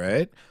Haitian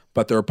spirit,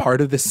 but they're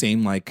part of the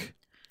same like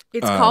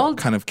it's called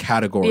kind of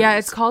category. Yeah,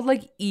 it's called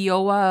like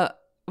Iowa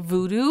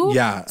Voodoo.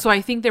 Yeah. So I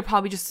think they're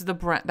probably just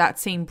that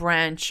same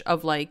branch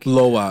of like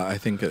Loa, I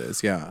think it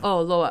is. Yeah.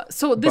 Oh, Loa.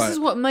 So this is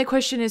what my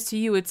question is to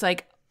you. It's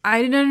like,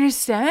 I didn't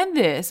understand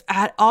this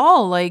at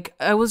all. Like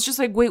I was just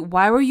like, wait,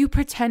 why were you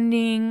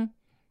pretending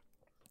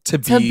to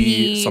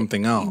be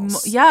something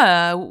else?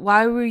 Yeah.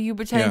 Why were you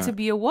pretending to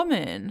be a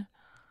woman?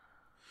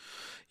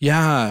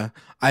 Yeah.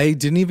 I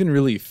didn't even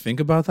really think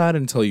about that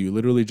until you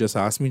literally just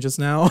asked me just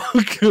now,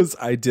 because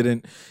I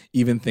didn't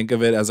even think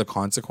of it as a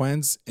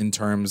consequence in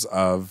terms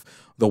of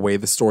the way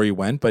the story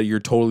went. But you're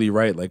totally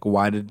right. Like,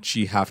 why did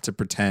she have to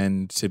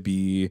pretend to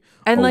be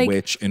a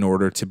witch in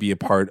order to be a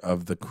part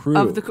of the crew?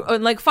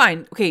 Like,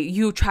 fine. Okay,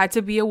 you tried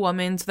to be a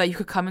woman so that you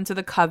could come into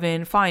the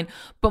coven. Fine.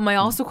 But my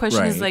also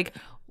question is like,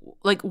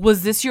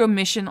 was this your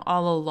mission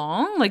all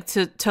along? Like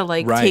to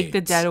take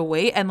the dead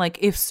away? And like,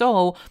 if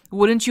so,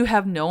 wouldn't you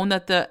have known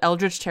that the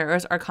Eldritch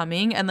Terrors are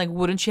coming? And like,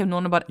 wouldn't you have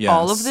known about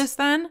all of this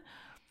then?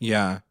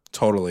 Yeah.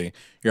 Totally.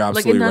 You're Like,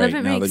 absolutely none of right.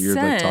 it Now that makes you're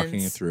like talking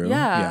it sense. through.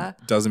 Yeah.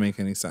 Doesn't make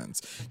any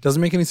sense.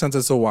 Doesn't make any sense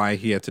as to why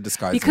he had to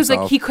disguise Because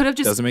himself. like he could have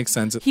just doesn't make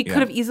sense. He could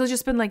have easily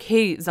just been like,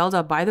 "Hey,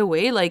 Zelda, by the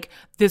way, like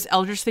this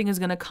Eldritch thing is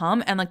gonna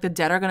come, and like the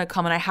dead are gonna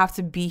come, and I have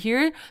to be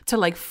here to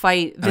like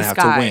fight I this have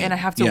to guy, win. and I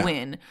have to Yeah.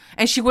 win."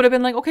 And she would have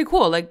been like, "Okay,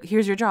 cool. Like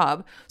here's your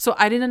job." So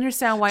I didn't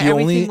understand why The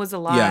everything only- was a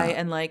lie, yeah.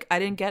 and like I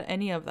didn't get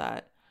any of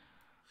that.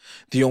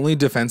 The only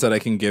defense that I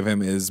can give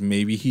him is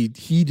maybe he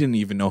didn't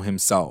even know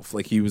himself.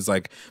 Like he was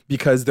like,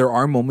 because there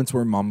are moments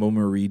where Mambo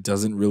Marie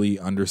doesn't really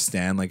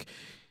understand.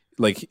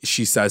 Like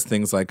she says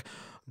things like,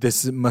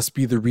 "This must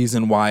be the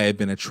reason why I've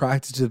been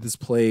attracted to this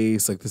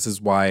place. Like this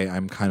is why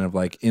I'm kind of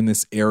like in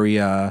this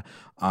area."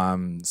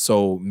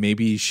 So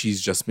maybe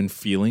she's just been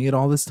feeling it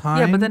all this time.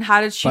 Yeah, but then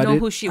how did she But know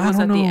who she I was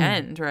don't at the know.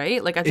 end,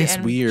 right? Like at the It's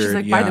end, weird, she's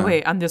like, "By the yeah.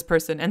 way, I'm this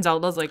person," and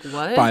Zelda's like,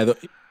 "What?" By the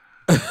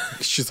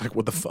she's like,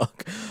 what the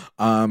fuck?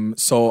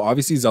 So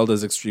obviously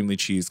Zelda's extremely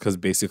cheesed because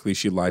basically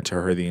she lied to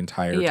her the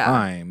entire Yeah.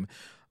 time.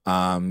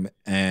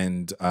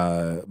 And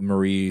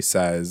Marie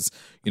says,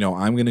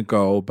 I'm gonna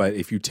go, but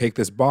if you take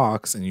this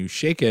box and you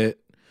shake it,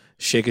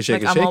 shake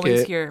like I'm shake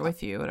always it, here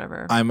with you,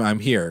 whatever. I'm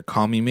here.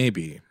 Call me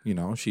maybe.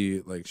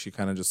 She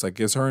kind of just like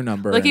gives her a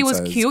number. Like and it was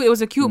says, cute. It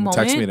was a cute moment.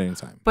 Text me at any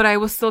time. But I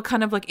was still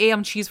kind of like, A,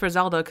 I'm cheese for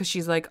Zelda because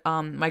she's like,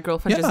 my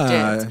girlfriend just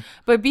Yeah. did.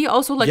 But B,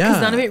 also like,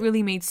 because none of Yeah. it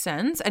really made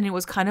sense. And it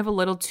was kind of a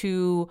little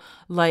too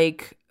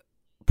like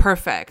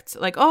perfect.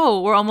 Like,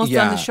 oh, we're almost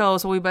done the Yeah. show,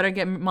 so we better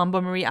get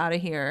Mambo Marie out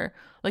of here.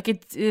 Like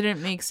it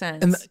didn't make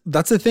sense. And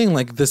that's the thing.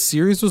 Like the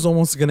series was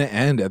almost going to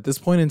end at this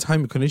point in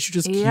time. Couldn't you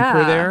just keep her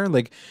Yeah. there?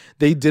 Like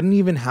they didn't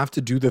even have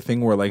to do the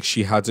thing where like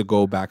she had to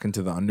go back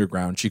into the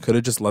underground. She could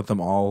have just let them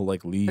all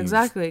like leave.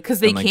 Exactly, because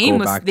they and, like, came.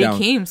 go back They down.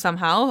 came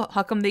somehow.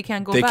 How come they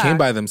can't go They back? came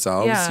by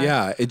themselves. Yeah.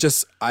 Yeah. It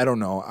just, I don't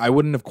know. I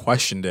wouldn't have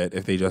questioned it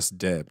if they just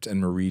dipped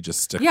and Marie just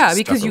stuck. Yeah,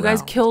 because you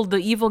guys around. killed the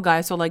evil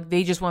guy, so like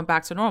they just went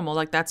back to normal.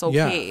 Like that's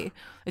okay.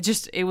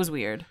 It was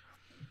weird.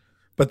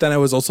 But then I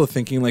was also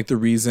thinking like the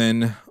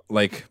reason,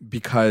 like,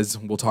 because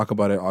we'll talk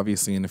about it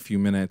obviously in a few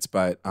minutes,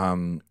 but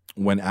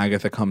when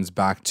Agatha comes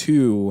back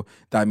too,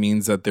 that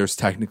means that there's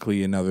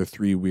technically another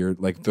three weird,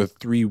 like the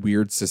three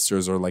weird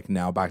sisters are like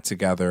now back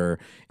together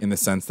in the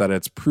sense that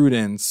it's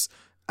Prudence,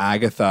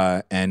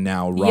 Agatha, and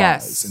now Roz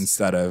Yes.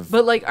 instead of.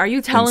 But like, are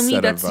you telling me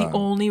Instead that's of, the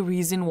only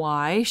reason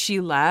why she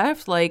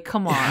left? Like,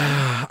 come on.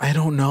 I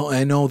don't know.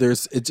 I know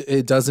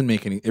it doesn't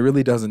make any, it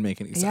really doesn't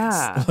make any sense.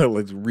 Yeah.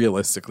 Like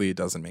realistically, it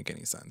doesn't make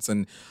any sense.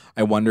 And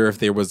I wonder if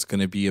there was going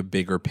to be a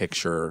bigger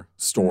picture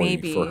story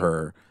Maybe. for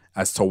her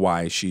as to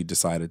why she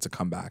decided to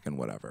come back and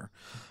whatever.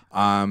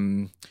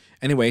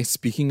 Anyway,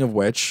 speaking of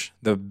which,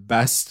 the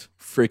best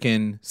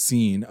freaking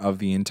scene of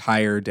the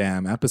entire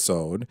damn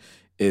episode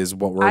is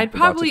what we're I'd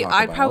about to talk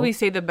I'd about. probably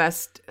say the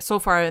best so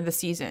far in the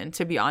season,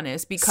 to be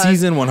honest, because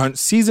season 100%.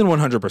 season Yes,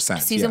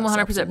 100%,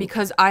 absolutely.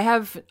 because I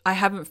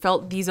haven't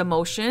felt these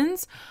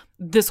emotions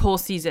this whole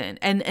season,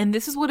 and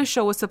this is what a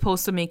show is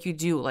supposed to make you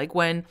do, like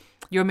when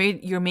your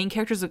main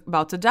character's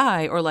about to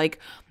die, or like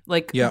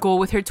Yeah. go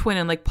with her twin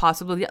and like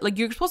possibly like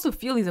you're supposed to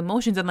feel these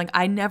emotions, and like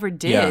I never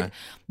did. Yeah.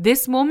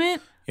 This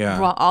moment Yeah.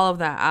 brought all of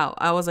that out.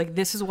 I was like,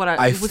 this is what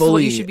this is what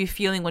fully- you should be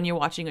feeling when you're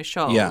watching a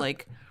show. Yeah.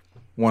 Like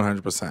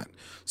 100%.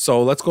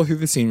 So let's go through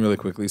the scene really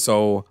quickly.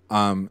 So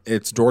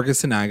it's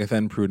Dorcas and Agatha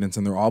and Prudence,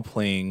 and they're all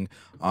playing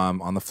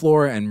on the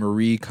floor, and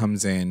Marie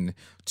comes in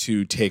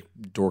to take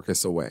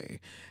Dorcas away.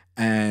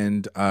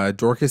 And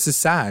Dorcas is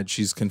sad.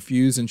 She's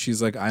confused, and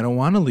she's like, I don't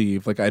want to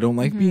leave. Like, I don't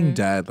like being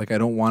dead. Like, I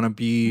don't want to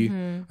be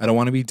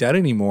dead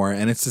anymore.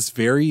 And it's this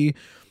very,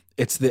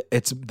 it's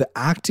the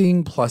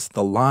acting plus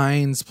the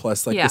lines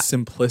plus like Yeah. the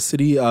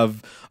simplicity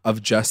of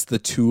just the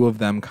two of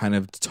them kind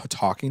of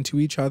talking to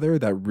each other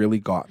that really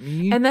got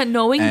me. And that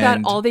knowing that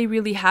And- all they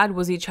really had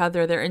was each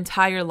other their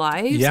entire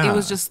lives, Yeah. it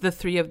was just the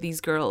three of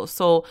these girls.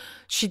 So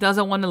she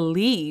doesn't want to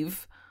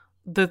leave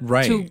the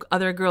Right. two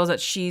other girls that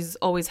she's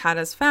always had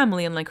as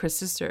family and like her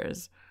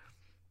sisters.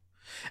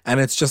 And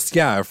it's just,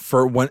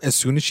 as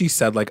soon as she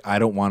said, like, I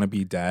don't want to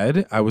be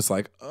dead, I was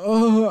like,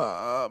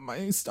 oh,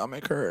 my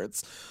stomach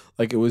hurts.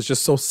 Like, it was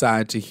just so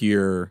sad to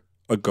hear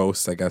a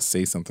ghost, I guess,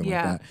 say something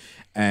Yeah. like that.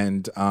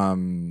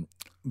 And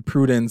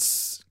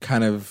Prudence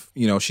kind of,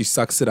 she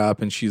sucks it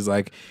up and she's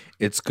like,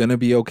 it's going to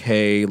be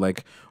okay.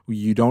 Like,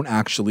 you don't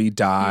actually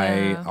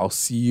die. Yeah. I'll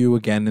see you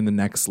again in the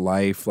next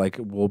life. Like,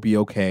 we'll be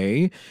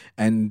okay.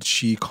 And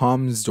she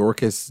calms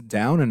Dorcas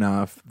down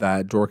enough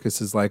that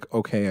Dorcas is like,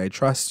 okay, I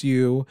trust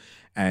you.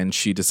 And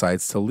she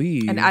decides to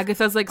leave. And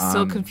Agatha's like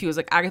still confused.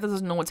 Like Agatha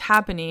doesn't know what's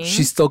happening.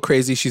 She's still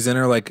crazy. She's in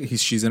her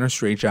she's in her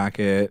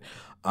straitjacket.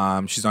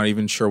 She's not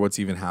even sure what's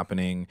even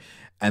happening.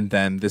 And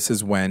then this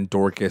is when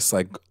Dorcas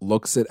like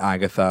looks at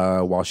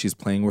Agatha while she's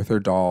playing with her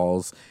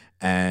dolls,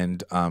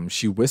 and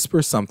she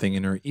whispers something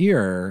in her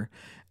ear,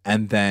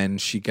 and then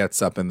she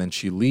gets up and then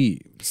she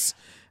leaves.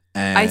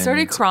 And I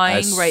started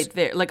crying right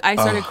there. Like I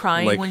started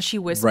crying like, when she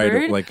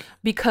whispered, like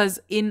because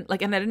and I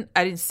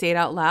didn't say it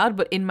out loud,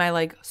 but in my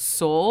like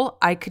soul,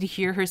 I could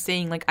hear her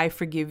saying like, "I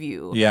forgive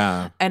you."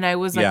 yeah. And I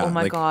was like, Yeah, "Oh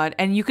my like- God!"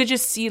 And you could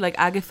just see like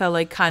Agatha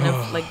like kind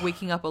of like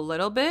waking up a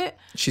little bit.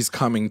 She's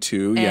coming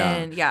to, yeah.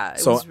 And yeah,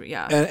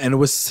 And it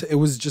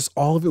was just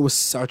all of it was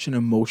such an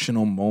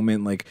emotional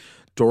moment. Like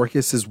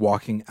Dorcas is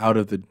walking out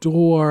of the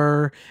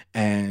door,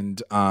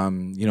 and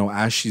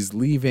as she's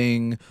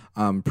leaving,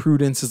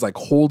 Prudence is like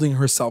holding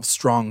herself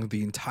strong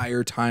the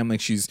entire time, like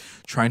she's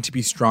trying to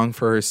be strong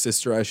for her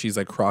sister as she's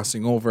like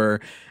crossing over.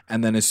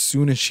 And then as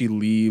soon as she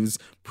leaves,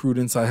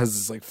 Prudence has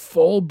this like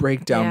full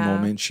breakdown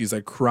moment. She's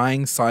like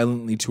crying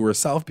silently to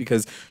herself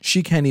because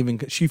she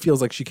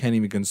feels like she can't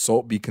even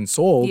be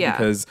consoled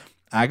because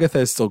Agatha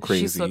is still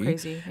crazy. She's still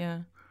crazy, yeah.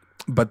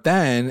 But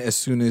then as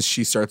soon as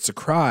she starts to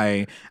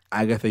cry,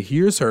 Agatha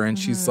hears her and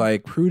she's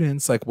like,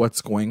 Prudence, like,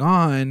 what's going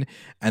on?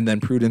 And then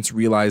Prudence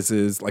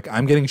realizes, like,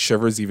 I'm getting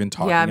shivers even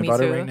talking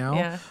about it right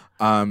now.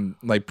 Yeah.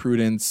 Like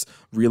Prudence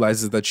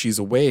realizes that she's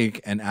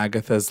awake and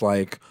Agatha's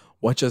like,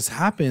 what just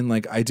happened?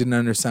 Like, I didn't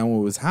understand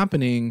what was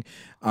happening.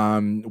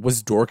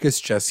 Was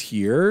Dorcas just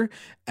here?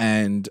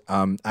 And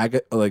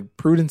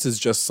Prudence is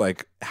just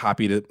like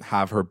happy to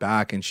have her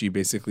back. And she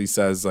basically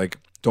says, like,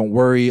 don't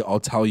worry, I'll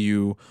tell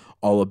you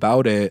all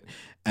about it.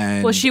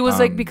 And well, she was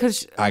like,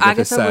 because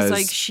Agatha says, was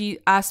like, she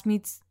asked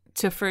me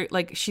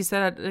she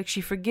said like she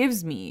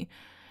forgives me,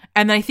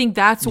 and I think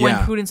that's when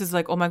Prudence is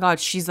like, oh my God,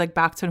 she's like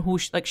back to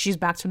she's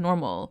back to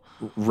normal,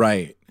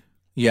 right?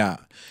 Yeah.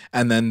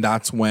 And then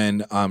that's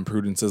when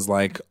Prudence is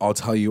like, I'll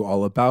tell you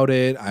all about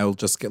it.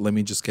 Let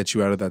me just get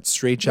you out of that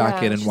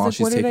straitjacket. And while like,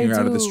 she's taking her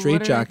out of the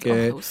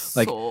straitjacket,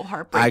 like so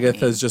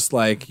Agatha's just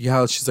like,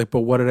 yeah, she's like,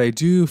 but what did I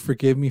do?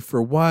 Forgive me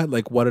for what?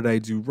 Like, what did I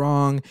do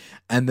wrong?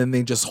 And then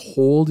they just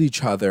hold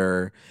each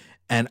other.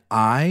 And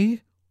I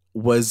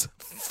was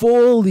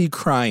fully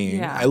crying.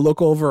 Yeah. I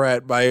look over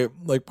at my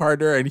like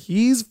partner and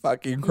he's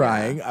fucking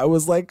crying. Yeah. I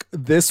was like,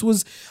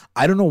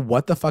 I don't know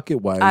what the fuck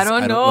it was. I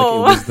don't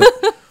know. Like,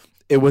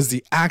 it was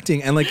the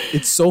acting. And like,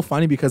 it's so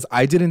funny because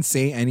I didn't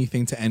say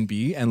anything to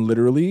NB and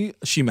literally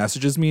she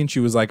messages me and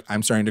she was like,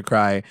 I'm starting to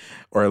cry,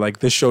 or like,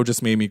 this show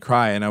just made me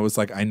cry. And I was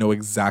like, I know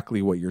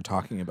exactly what you're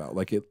talking about.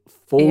 Like, it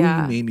fully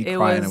made me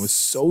cry and I was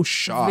so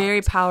shocked.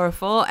 Very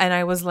powerful. And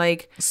I was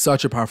like,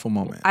 such a powerful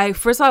moment.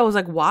 First of all, I was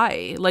like,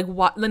 why? Like,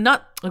 why?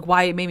 Not like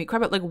why it made me cry,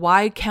 but like,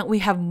 why can't we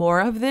have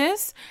more of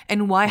this?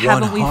 And why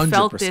haven't we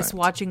felt this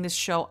watching this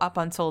show up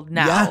until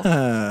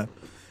now?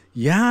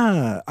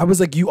 Yeah. I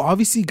was like, you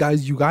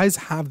guys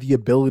have the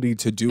ability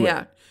to do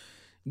it.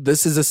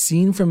 This is a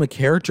scene from a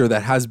character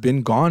that has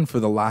been gone for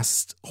the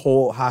last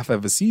whole half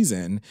of a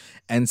season.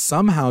 And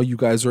somehow you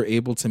guys are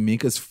able to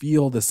make us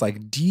feel this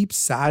like deep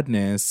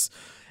sadness.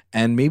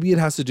 And maybe it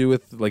has to do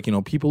with like,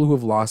 people who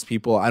have lost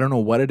people. I don't know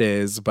what it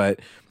is,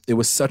 but it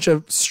was such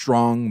a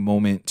strong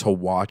moment to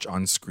watch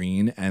on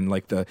screen, and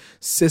like the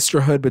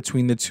sisterhood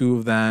between the two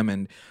of them,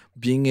 and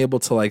being able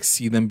to like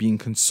see them being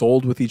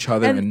consoled with each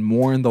other and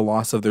mourn the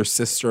loss of their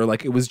sister.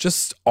 Like, it was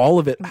just all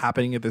of it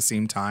happening at the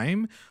same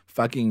time.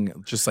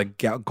 Fucking just like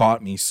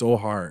got me so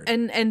hard.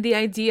 And the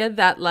idea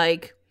that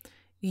like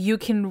you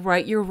can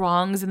right your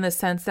wrongs, in the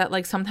sense that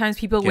like sometimes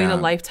people wait a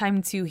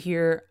lifetime to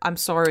hear I'm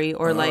sorry,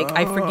 or like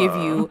I forgive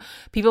you.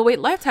 People wait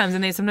lifetimes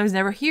and they sometimes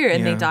never hear,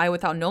 and they die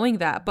without knowing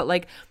that. But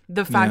like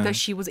the fact that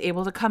she was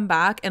able to come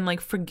back and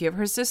like forgive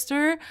her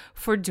sister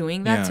for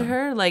doing that to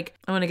her, like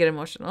I'm gonna get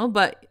emotional,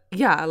 but it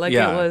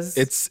was.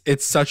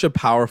 It's such a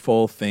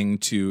powerful thing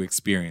to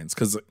experience,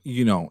 because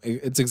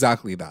it's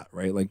exactly that,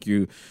 right? Like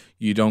you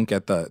don't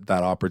get that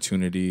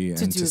opportunity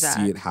and to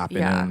see it happen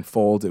and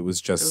unfold. It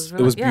was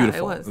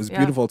beautiful. It was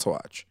beautiful to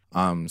watch.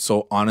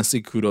 So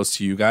honestly, kudos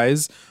to you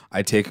guys.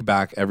 I take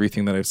back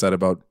everything that I've said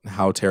about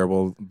how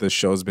terrible this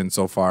show's been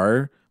so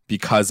far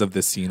because of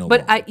this scene alone.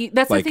 But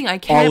that's like, the thing. I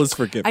can't. All is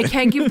forgiven. I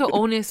can't give the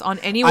onus on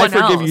anyone else.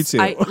 I forgive you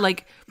too.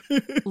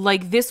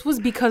 Like this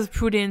was because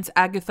Prudence,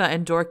 Agatha,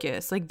 and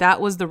Dorcas. Like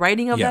that was the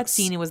writing of that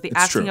scene. It was the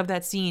acting of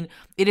that scene.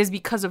 It is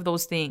because of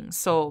those things.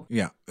 So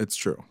yeah, it's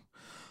true.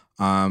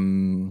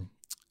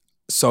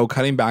 So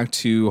cutting back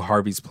to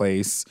Harvey's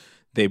place,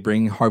 they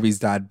bring Harvey's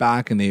dad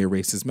back and they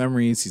erase his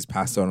memories. He's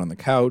passed out on the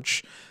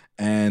couch.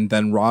 And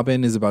then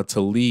Robin is about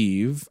to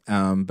leave.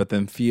 But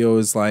then Theo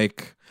is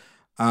like,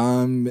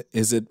 I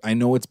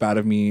know it's bad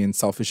of me and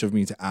selfish of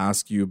me to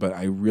ask you, but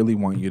I really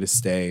want you to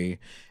stay.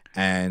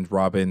 And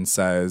Robin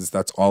says,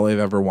 that's all I've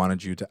ever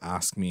wanted you to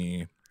ask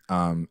me.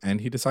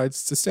 And he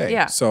decides to stay.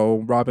 Yeah. So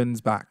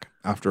Robin's back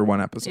after one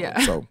episode. Yeah.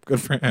 So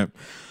good for him.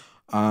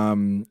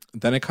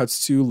 Then it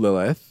cuts to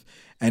Lilith.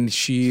 And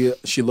she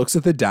looks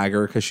at the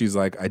dagger because she's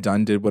like, I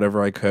did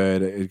whatever I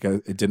could.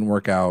 It didn't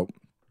work out.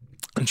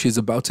 And she's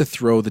about to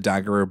throw the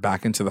dagger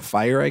back into the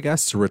fire, I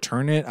guess, to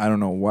return it. I don't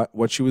know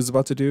what she was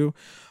about to do.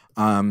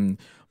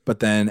 But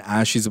then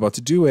as she's about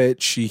to do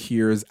it, she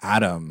hears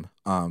Adam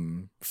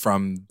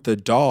from the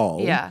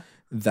doll. Yeah.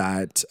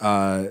 That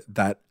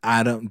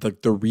Adam,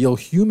 the real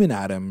human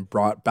Adam,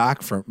 brought back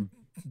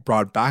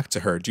to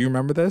her. Do you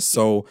remember this?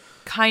 So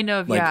kind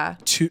of, like, yeah.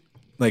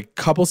 like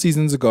couple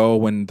seasons ago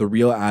when the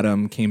real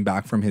Adam came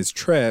back from his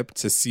trip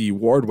to see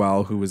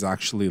Wardwell, who was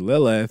actually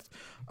Lilith,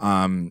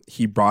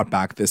 he brought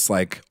back this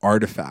like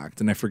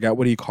artifact, and I forget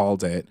what he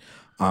called it.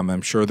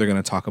 I'm sure they're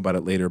going to talk about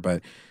it later,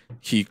 but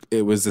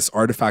it was this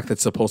artifact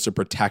that's supposed to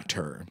protect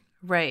her.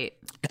 Right.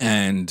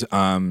 And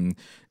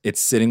it's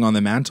sitting on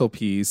the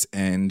mantelpiece,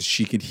 and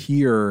she could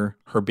hear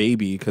her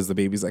baby because the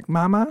baby's like,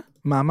 "Mama,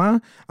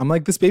 mama." I'm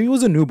like, this baby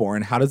was a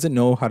newborn. How does it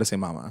know how to say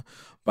mama?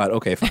 But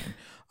okay, fine.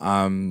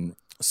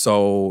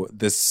 So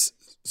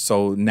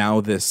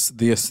now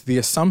the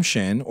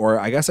assumption, or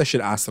I guess I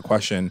should ask the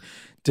question,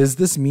 does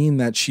this mean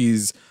that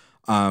she's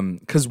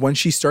because when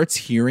she starts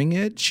hearing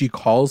it, she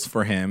calls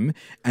for him,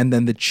 and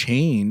then the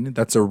chain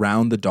that's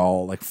around the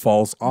doll like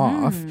falls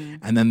off,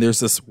 and then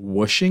there's this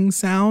whooshing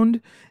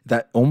sound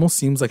that almost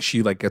seems like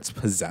she like gets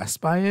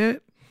possessed by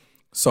it.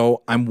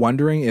 So I'm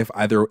wondering if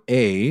either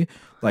A,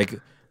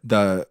 like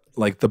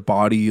the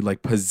body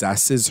like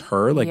possesses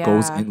her, like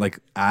goes in, like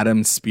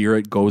Adam's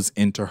spirit goes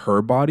into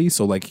her body,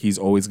 so like he's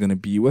always gonna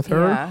be with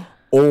her. Yeah.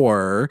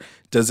 Or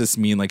does this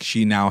mean like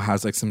she now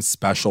has like some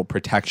special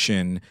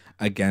protection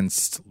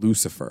against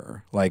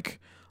Lucifer? Like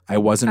I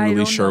wasn't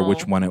really sure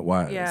which one it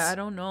was. Yeah, I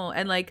don't know.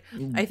 And like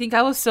I think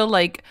I was still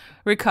like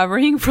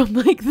recovering from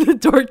like the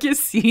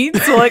darkest scene,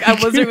 so like I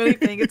wasn't really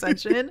paying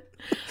attention.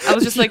 I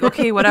was just like,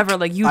 okay, whatever.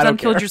 Like you done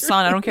killed your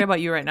son. I don't care about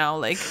you right now.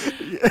 Like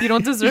you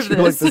don't deserve this.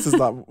 Like,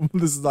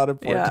 this is not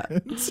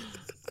important. Yeah.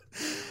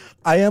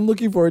 I am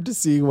looking forward to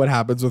seeing what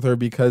happens with her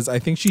because I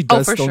think she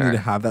does still need to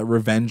have that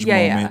revenge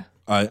moment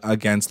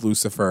against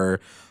Lucifer,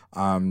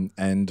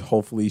 and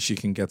hopefully she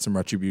can get some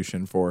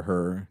retribution for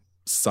her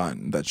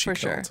son that she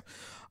killed.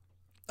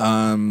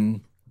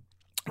 And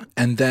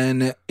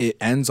then it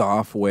ends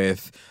off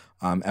with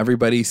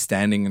everybody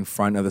standing in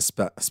front of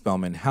the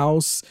Spellman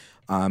house.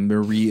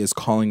 Marie is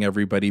calling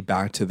everybody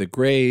back to the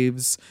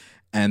graves,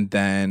 and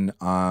then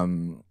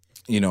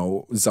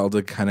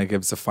Zelda kind of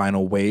gives a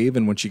final wave,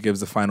 and when she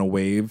gives a final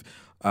wave,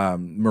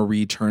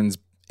 Marie turns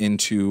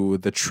into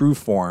the true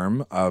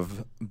form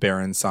of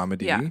Baron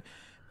Samedi,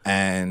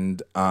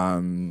 and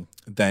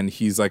then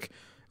he's like,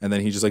 and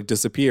then he just like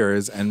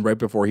disappears, and right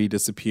before he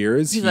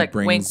disappears, he like,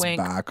 brings wink,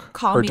 back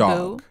call her dog,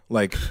 boo.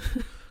 Like,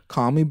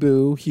 call me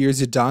boo. Here's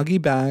your doggy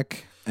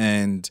back,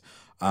 and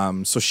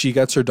so she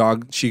gets her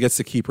dog. She gets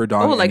to keep her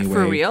dog. Oh, like anyway.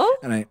 for real?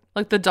 And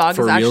like the dog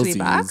is actually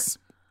back.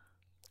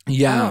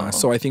 Yeah. Oh.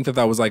 So I think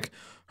that was like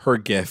her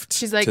gift.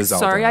 She's like, to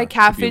Zelda, sorry, I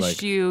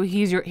catfished you.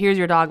 Here's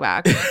your dog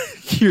back.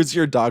 Here's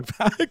your dog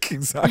back.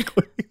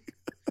 Exactly.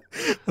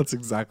 That's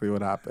exactly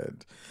what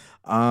happened.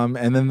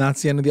 And then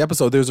that's the end of the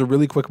episode. There's a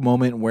really quick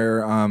moment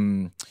where,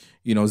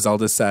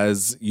 Zelda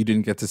says, you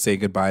didn't get to say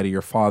goodbye to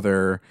your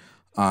father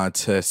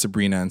to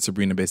Sabrina. And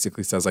Sabrina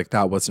basically says, like,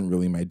 that wasn't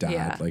really my dad.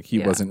 Yeah, like, he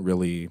wasn't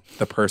really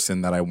the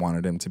person that I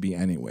wanted him to be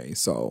anyway.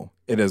 So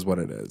it is what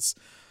it is.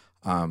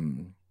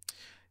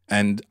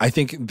 And I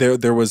think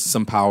there was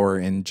some power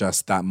in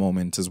just that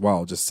moment as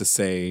well, just to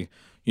say,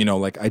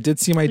 like, I did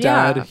see my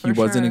dad. He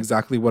wasn't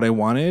exactly what I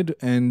wanted,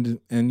 and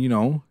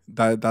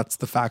that's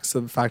the fact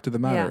of the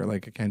matter. Yeah.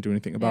 Like, I can't do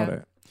anything about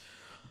it.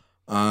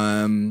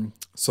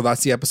 So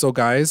that's the episode,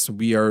 guys.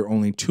 We are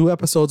only 2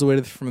 episodes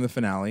away from the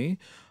finale.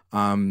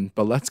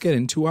 But let's get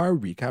into our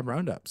recap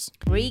roundups.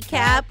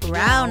 Recap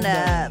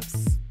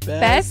roundups.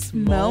 Best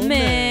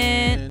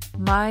moment.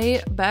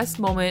 My best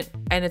moment,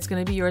 and it's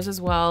gonna be yours as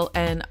well,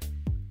 and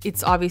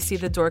it's obviously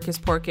the Dorcas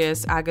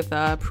Porcus,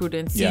 Agatha,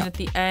 Prudence scene at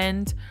the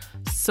end.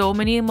 So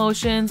many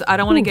emotions. I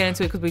don't want to get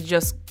into it because we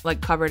just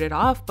like covered it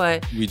off,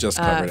 but we just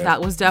covered it.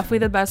 That was definitely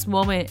the best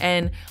moment,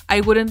 and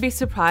I wouldn't be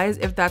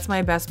surprised if that's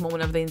my best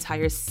moment of the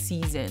entire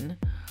season.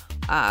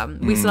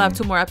 We still have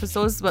 2 more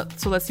episodes,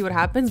 so let's see what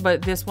happens.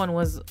 But this one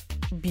was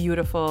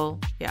beautiful.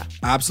 Yeah,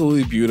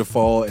 absolutely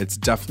beautiful. It's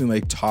definitely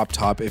like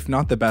top, if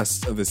not the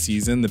best of the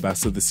season, the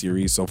best of the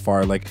series so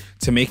far. Like,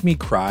 to make me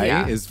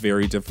cry is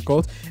very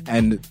difficult,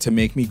 and to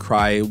make me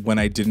cry when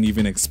I didn't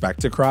even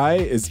expect to cry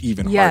is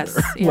even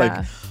harder.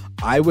 Like,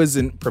 I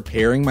wasn't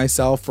preparing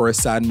myself for a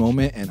sad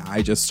moment, and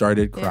I just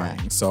started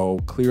crying. So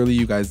clearly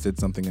you guys did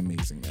something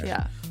amazing there.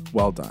 Yeah,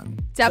 well done.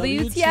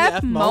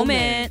 WTF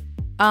moment.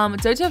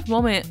 WTF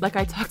moment, like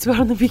I talked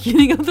about in the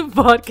beginning of the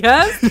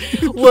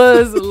podcast,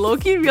 was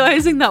Loki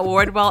realizing that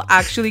Wardwell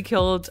actually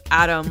killed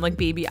Adam, like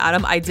baby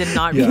Adam. I did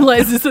not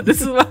realize this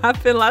is what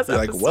happened last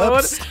episode.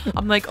 Whoops.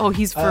 I'm like, oh,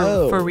 he's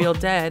for real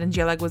dead. And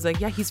J-Lag was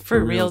like, yeah, he's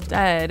for real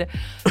dead.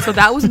 So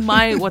that was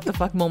my what the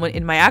fuck moment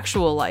in my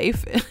actual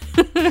life.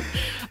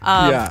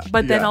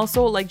 But then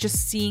also like just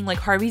seeing like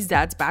Harvey's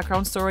dad's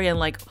background story, and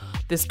like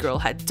this girl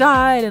had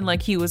died, and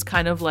like he was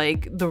kind of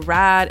like the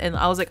rat, and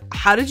I was like,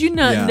 how did you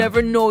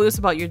never know this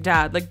about your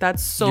dad? Like,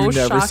 that's so you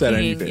never shocking. Said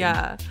anything.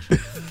 Yeah.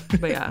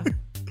 But yeah,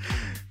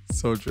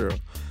 so true.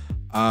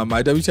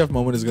 My WTF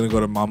moment is gonna go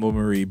to Mambo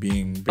Marie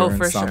being Baron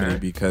Samedi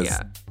because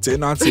did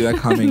not see that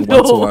coming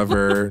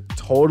whatsoever.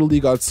 Totally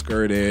got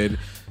skirted.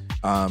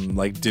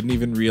 like didn't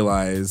even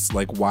realize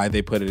like why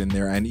they put it in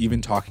there. And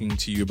even talking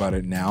to you about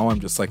it now, I'm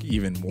just like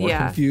even more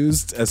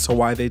confused as to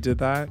why they did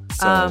that.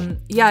 So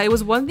yeah, it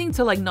was one thing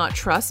to like not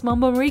trust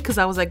Mambo Marie because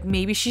I was like,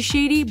 maybe she's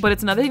shady, but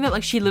it's another thing that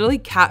like she literally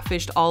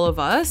catfished all of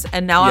us,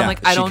 and now I'm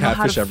like, I don't know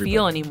how to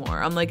feel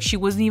anymore. I'm like, she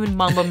wasn't even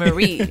Mambo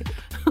Marie.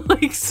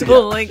 Like,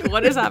 so like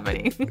what is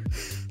happening?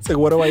 It's like,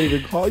 what do I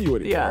even call you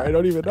anymore? I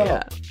don't even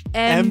know.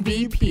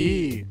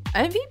 MVP,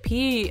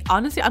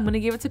 honestly, I'm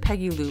gonna give it to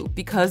Peggy Lou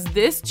because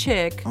this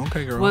chick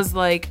was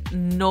like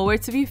nowhere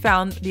to be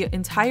found the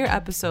entire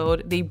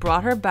episode. They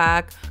brought her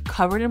back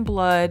covered in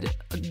blood,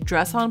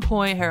 dress on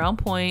point, hair on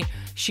point.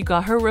 She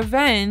got her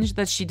revenge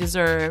that she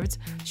deserved.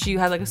 She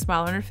had like a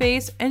smile on her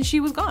face and she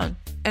was gone.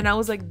 And I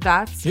was like,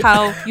 that's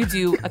how you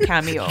do a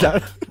cameo.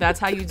 That's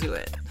how you do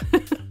it.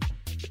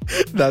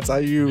 That's how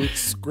you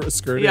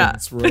skirt in,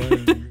 swirl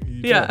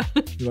in. You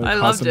like I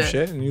loved it.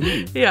 Shit and you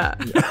leave. Yeah.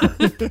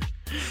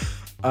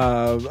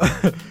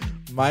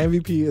 My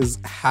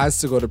MVP has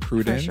to go to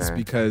Prudence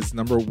because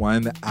number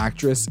one, the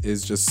actress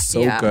is just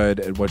so good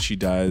at what she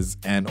does,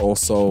 and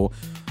also,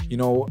 you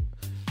know,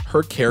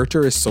 her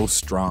character is so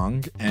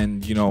strong,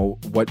 and you know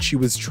what she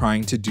was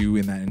trying to do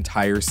in that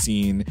entire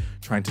scene,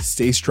 trying to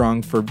stay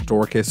strong for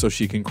Dorcas so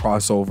she can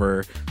cross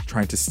over,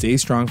 trying to stay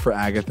strong for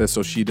Agatha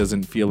so she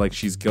doesn't feel like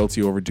she's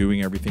guilty over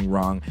doing everything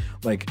wrong.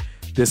 Like,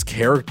 this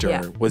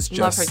character was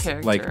just love her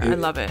character. Like I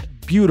love it.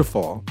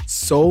 Beautiful.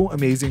 So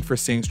amazing for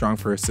staying strong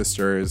for her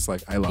sisters.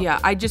 Like, I love it.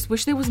 I just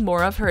wish there was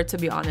more of her, to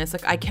be honest.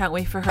 Like, I can't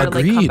wait for her to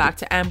like come back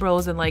to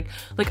Ambrose, and like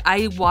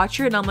I watch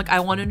her and I'm like, I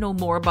want to know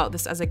more about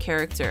this as a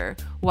character.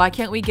 Why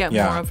can't we get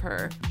more of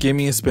her? Give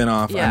me a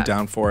spinoff. I'm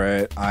down for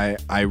it.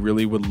 I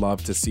really would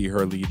love to see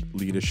her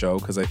lead a show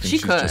because I think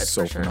she's just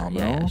so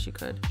phenomenal. Yeah, she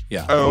could.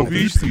 Yeah.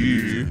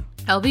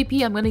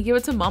 LVP, I'm gonna give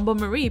it to Mambo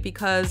Marie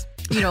because,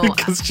 you know,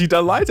 because she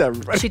done lied to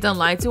everybody. She done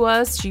lied to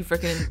us. She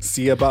freaking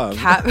see above.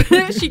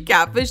 She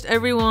catfished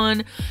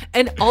everyone,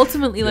 and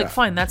ultimately, like,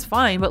 fine, that's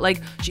fine, but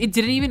like, it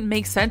didn't even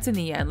make sense in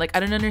the end. Like, I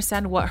don't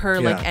understand what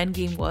her like end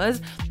game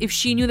was. If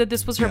she knew that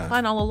this was her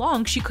plan all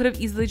along, she could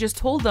have easily just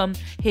told them,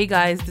 "Hey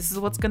guys, this is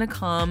what's gonna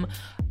come.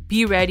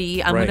 Be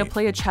ready. I'm gonna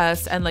play a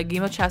chess and like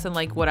game of chess and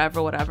like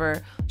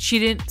whatever." She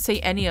didn't say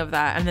any of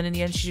that, and then in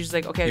the end, she's just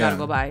like, "Okay, I gotta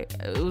go by."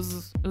 It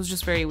was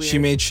just very weird. She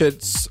made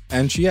shit,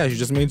 and she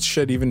just made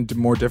shit even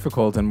more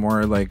difficult and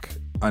more like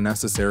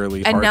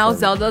unnecessarily. And now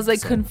Zelda's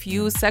like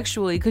confused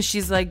sexually because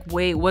she's like,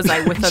 "Wait, was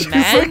I with a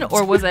man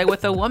or was I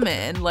with a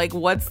woman? Like,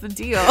 what's the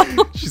deal?"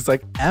 She's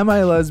like, "Am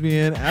I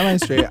lesbian? Am I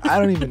straight? I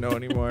don't even know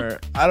anymore.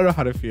 I don't know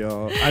how to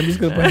feel. I'm just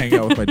gonna hang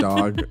out with my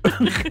dog."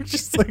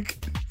 She's like,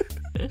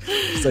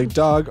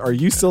 "Dog, are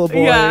you still a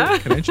boy?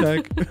 Can I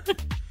check?"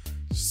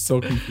 She's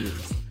so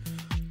confused.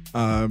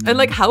 And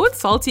like, how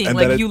insulting.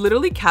 Like, you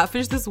literally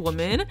catfish this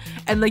woman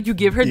and like you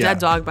give her dead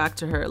dog back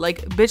to her.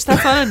 Like, bitch,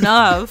 that's not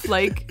enough.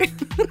 Like,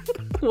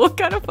 what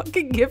kind of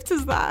fucking gift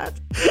is that?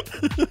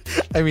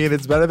 I mean,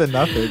 it's better than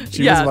nothing.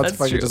 She was about to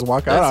fucking just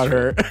walk out on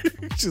her.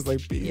 She's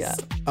like, peace.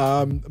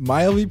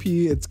 My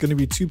LVP, it's going to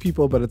be two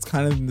people, but it's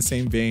kind of in the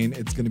same vein.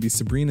 It's going to be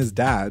Sabrina's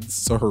dads.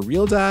 So her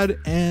real dad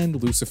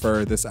and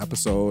Lucifer this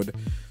episode.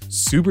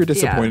 Super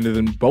disappointed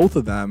in both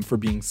of them for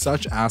being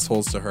such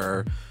assholes to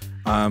her.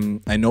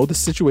 I know the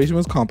situation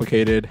was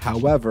complicated.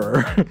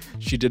 However,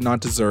 she did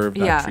not deserve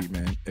that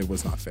treatment. It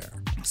was not fair.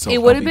 So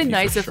it would have been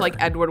nice if like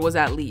Edward was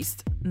at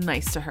least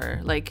nice to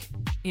her. Like,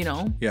 you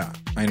know? Yeah,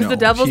 I know. The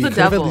devil's the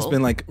devil. At least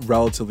been like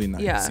relatively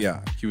nice.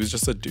 Yeah. He was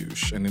just a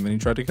douche, and then he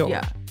tried to kill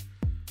her.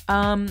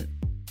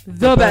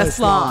 The best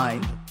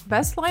line.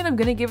 Best line, I'm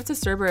gonna give it to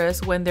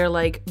Cerberus when they're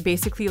like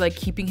basically like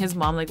keeping his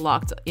mom like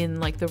locked in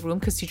like the room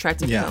because she tried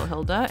to kill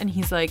Hilda, and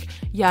he's like,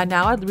 "Yeah,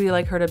 now I'd really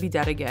like her to be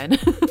dead again."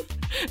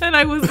 And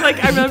I was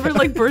like, I remember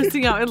like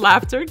bursting out in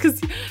laughter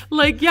because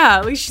like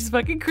she's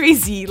fucking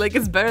crazy. Like,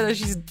 it's better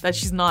that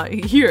she's not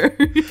here.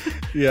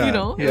 You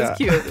know, it was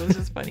cute. It was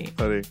just funny.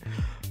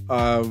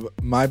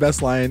 My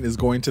best line is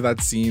going to that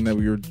scene that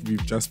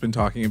we've just been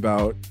talking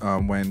about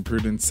when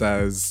Prudence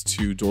says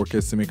to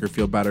Dorcas to make her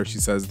feel better. She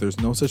says, "There's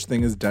no such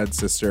thing as dead,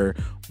 sister.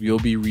 We'll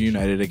be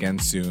reunited again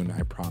soon.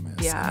 I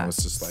promise." Yeah, and I was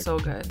just like, so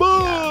good.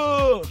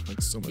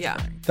 Like, so much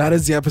fun. That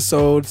is the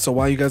episode. So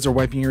while you guys are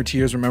wiping your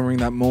tears, remembering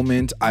that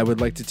moment, I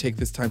would like to take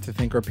this time to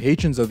thank our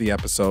patrons of the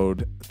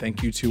episode.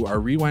 Thank you to our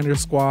Rewinder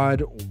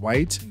squad,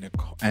 White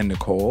and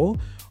Nicole,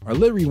 our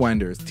Lit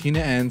Rewinders, Tina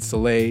Ann,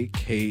 Soleil,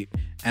 Kate,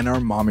 and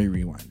our Mommy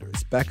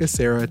Rewinders, Becca,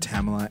 Sarah,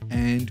 Tamala,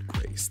 and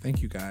Grace.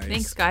 Thank you, guys.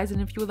 Thanks, guys.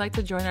 And if you would like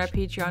to join our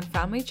Patreon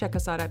family, check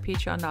us out at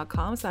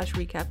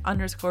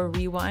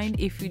patreon.com/recap_rewind.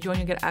 If you join,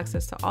 you'll get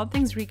access to all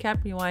things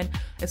Recap Rewind,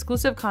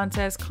 exclusive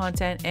contests,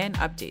 content, and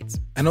updates.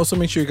 And also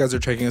make sure you guys are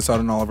checking us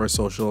out on all of our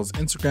socials,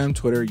 Instagram,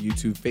 Twitter,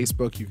 YouTube,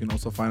 Facebook. You can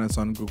also find us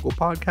on Google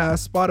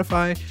Podcasts,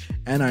 Spotify,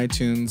 and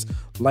iTunes.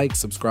 Like,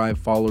 subscribe,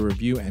 follow,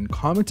 review, and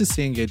comment to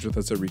stay engaged with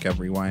us at Recap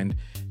Rewind.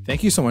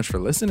 Thank you so much for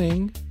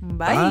listening.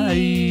 Bye.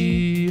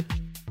 Bye.